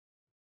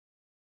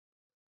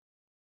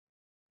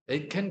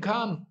 It can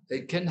come.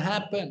 It can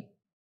happen.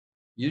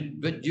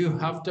 But you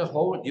have to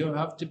hold. You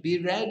have to be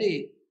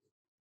ready.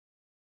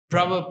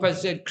 Prabhupada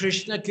said,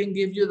 Krishna can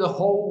give you the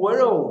whole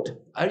world.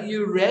 Are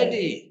you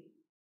ready?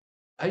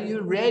 Are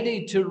you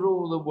ready to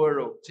rule the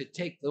world, to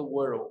take the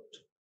world?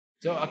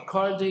 So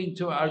according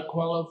to our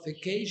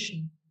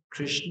qualification,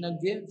 Krishna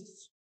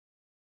gives.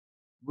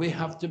 We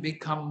have to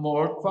become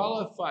more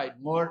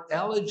qualified, more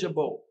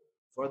eligible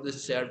for the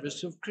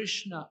service of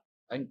Krishna.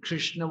 And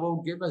Krishna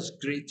will give us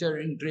greater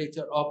and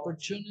greater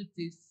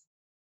opportunities.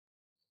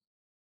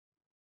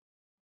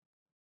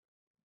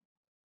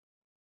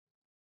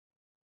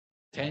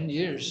 "10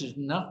 years is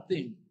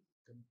nothing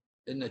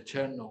in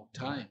eternal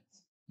time."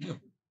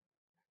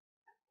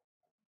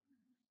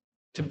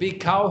 To be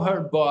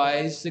cowherd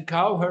boys, the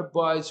cowherd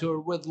boys who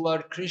were with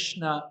Lord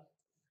Krishna,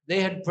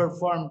 they had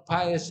performed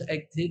pious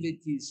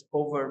activities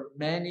over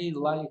many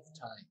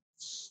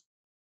lifetimes.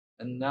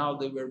 And now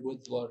they were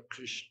with Lord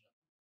Krishna.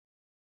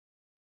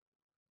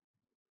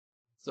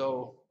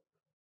 So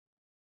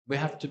we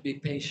have to be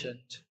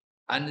patient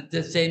and at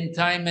the same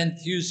time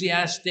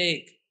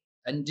enthusiastic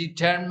and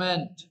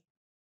determined.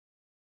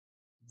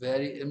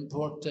 Very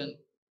important.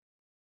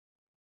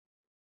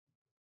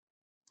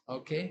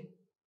 Okay?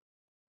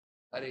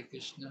 Hare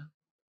Krishna.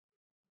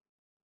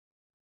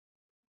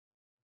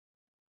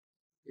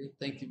 Okay,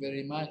 thank you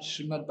very much.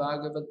 Srimad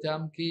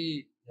Bhagavatam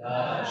ki,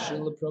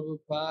 Srila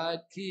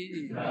Prabhupada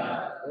ki,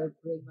 Lord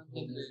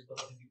Premanande.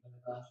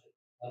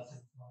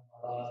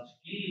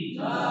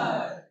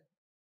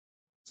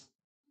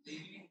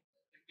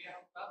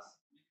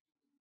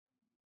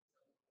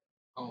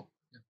 Oh,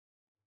 yeah.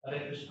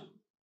 Hare Krishna.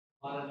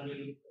 Maharaj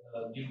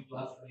will give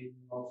class for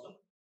evening also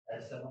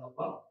at 7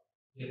 o'clock.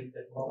 Here in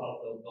the hall of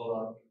the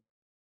Gaura.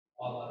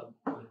 All are.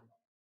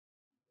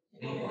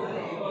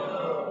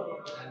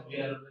 And we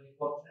are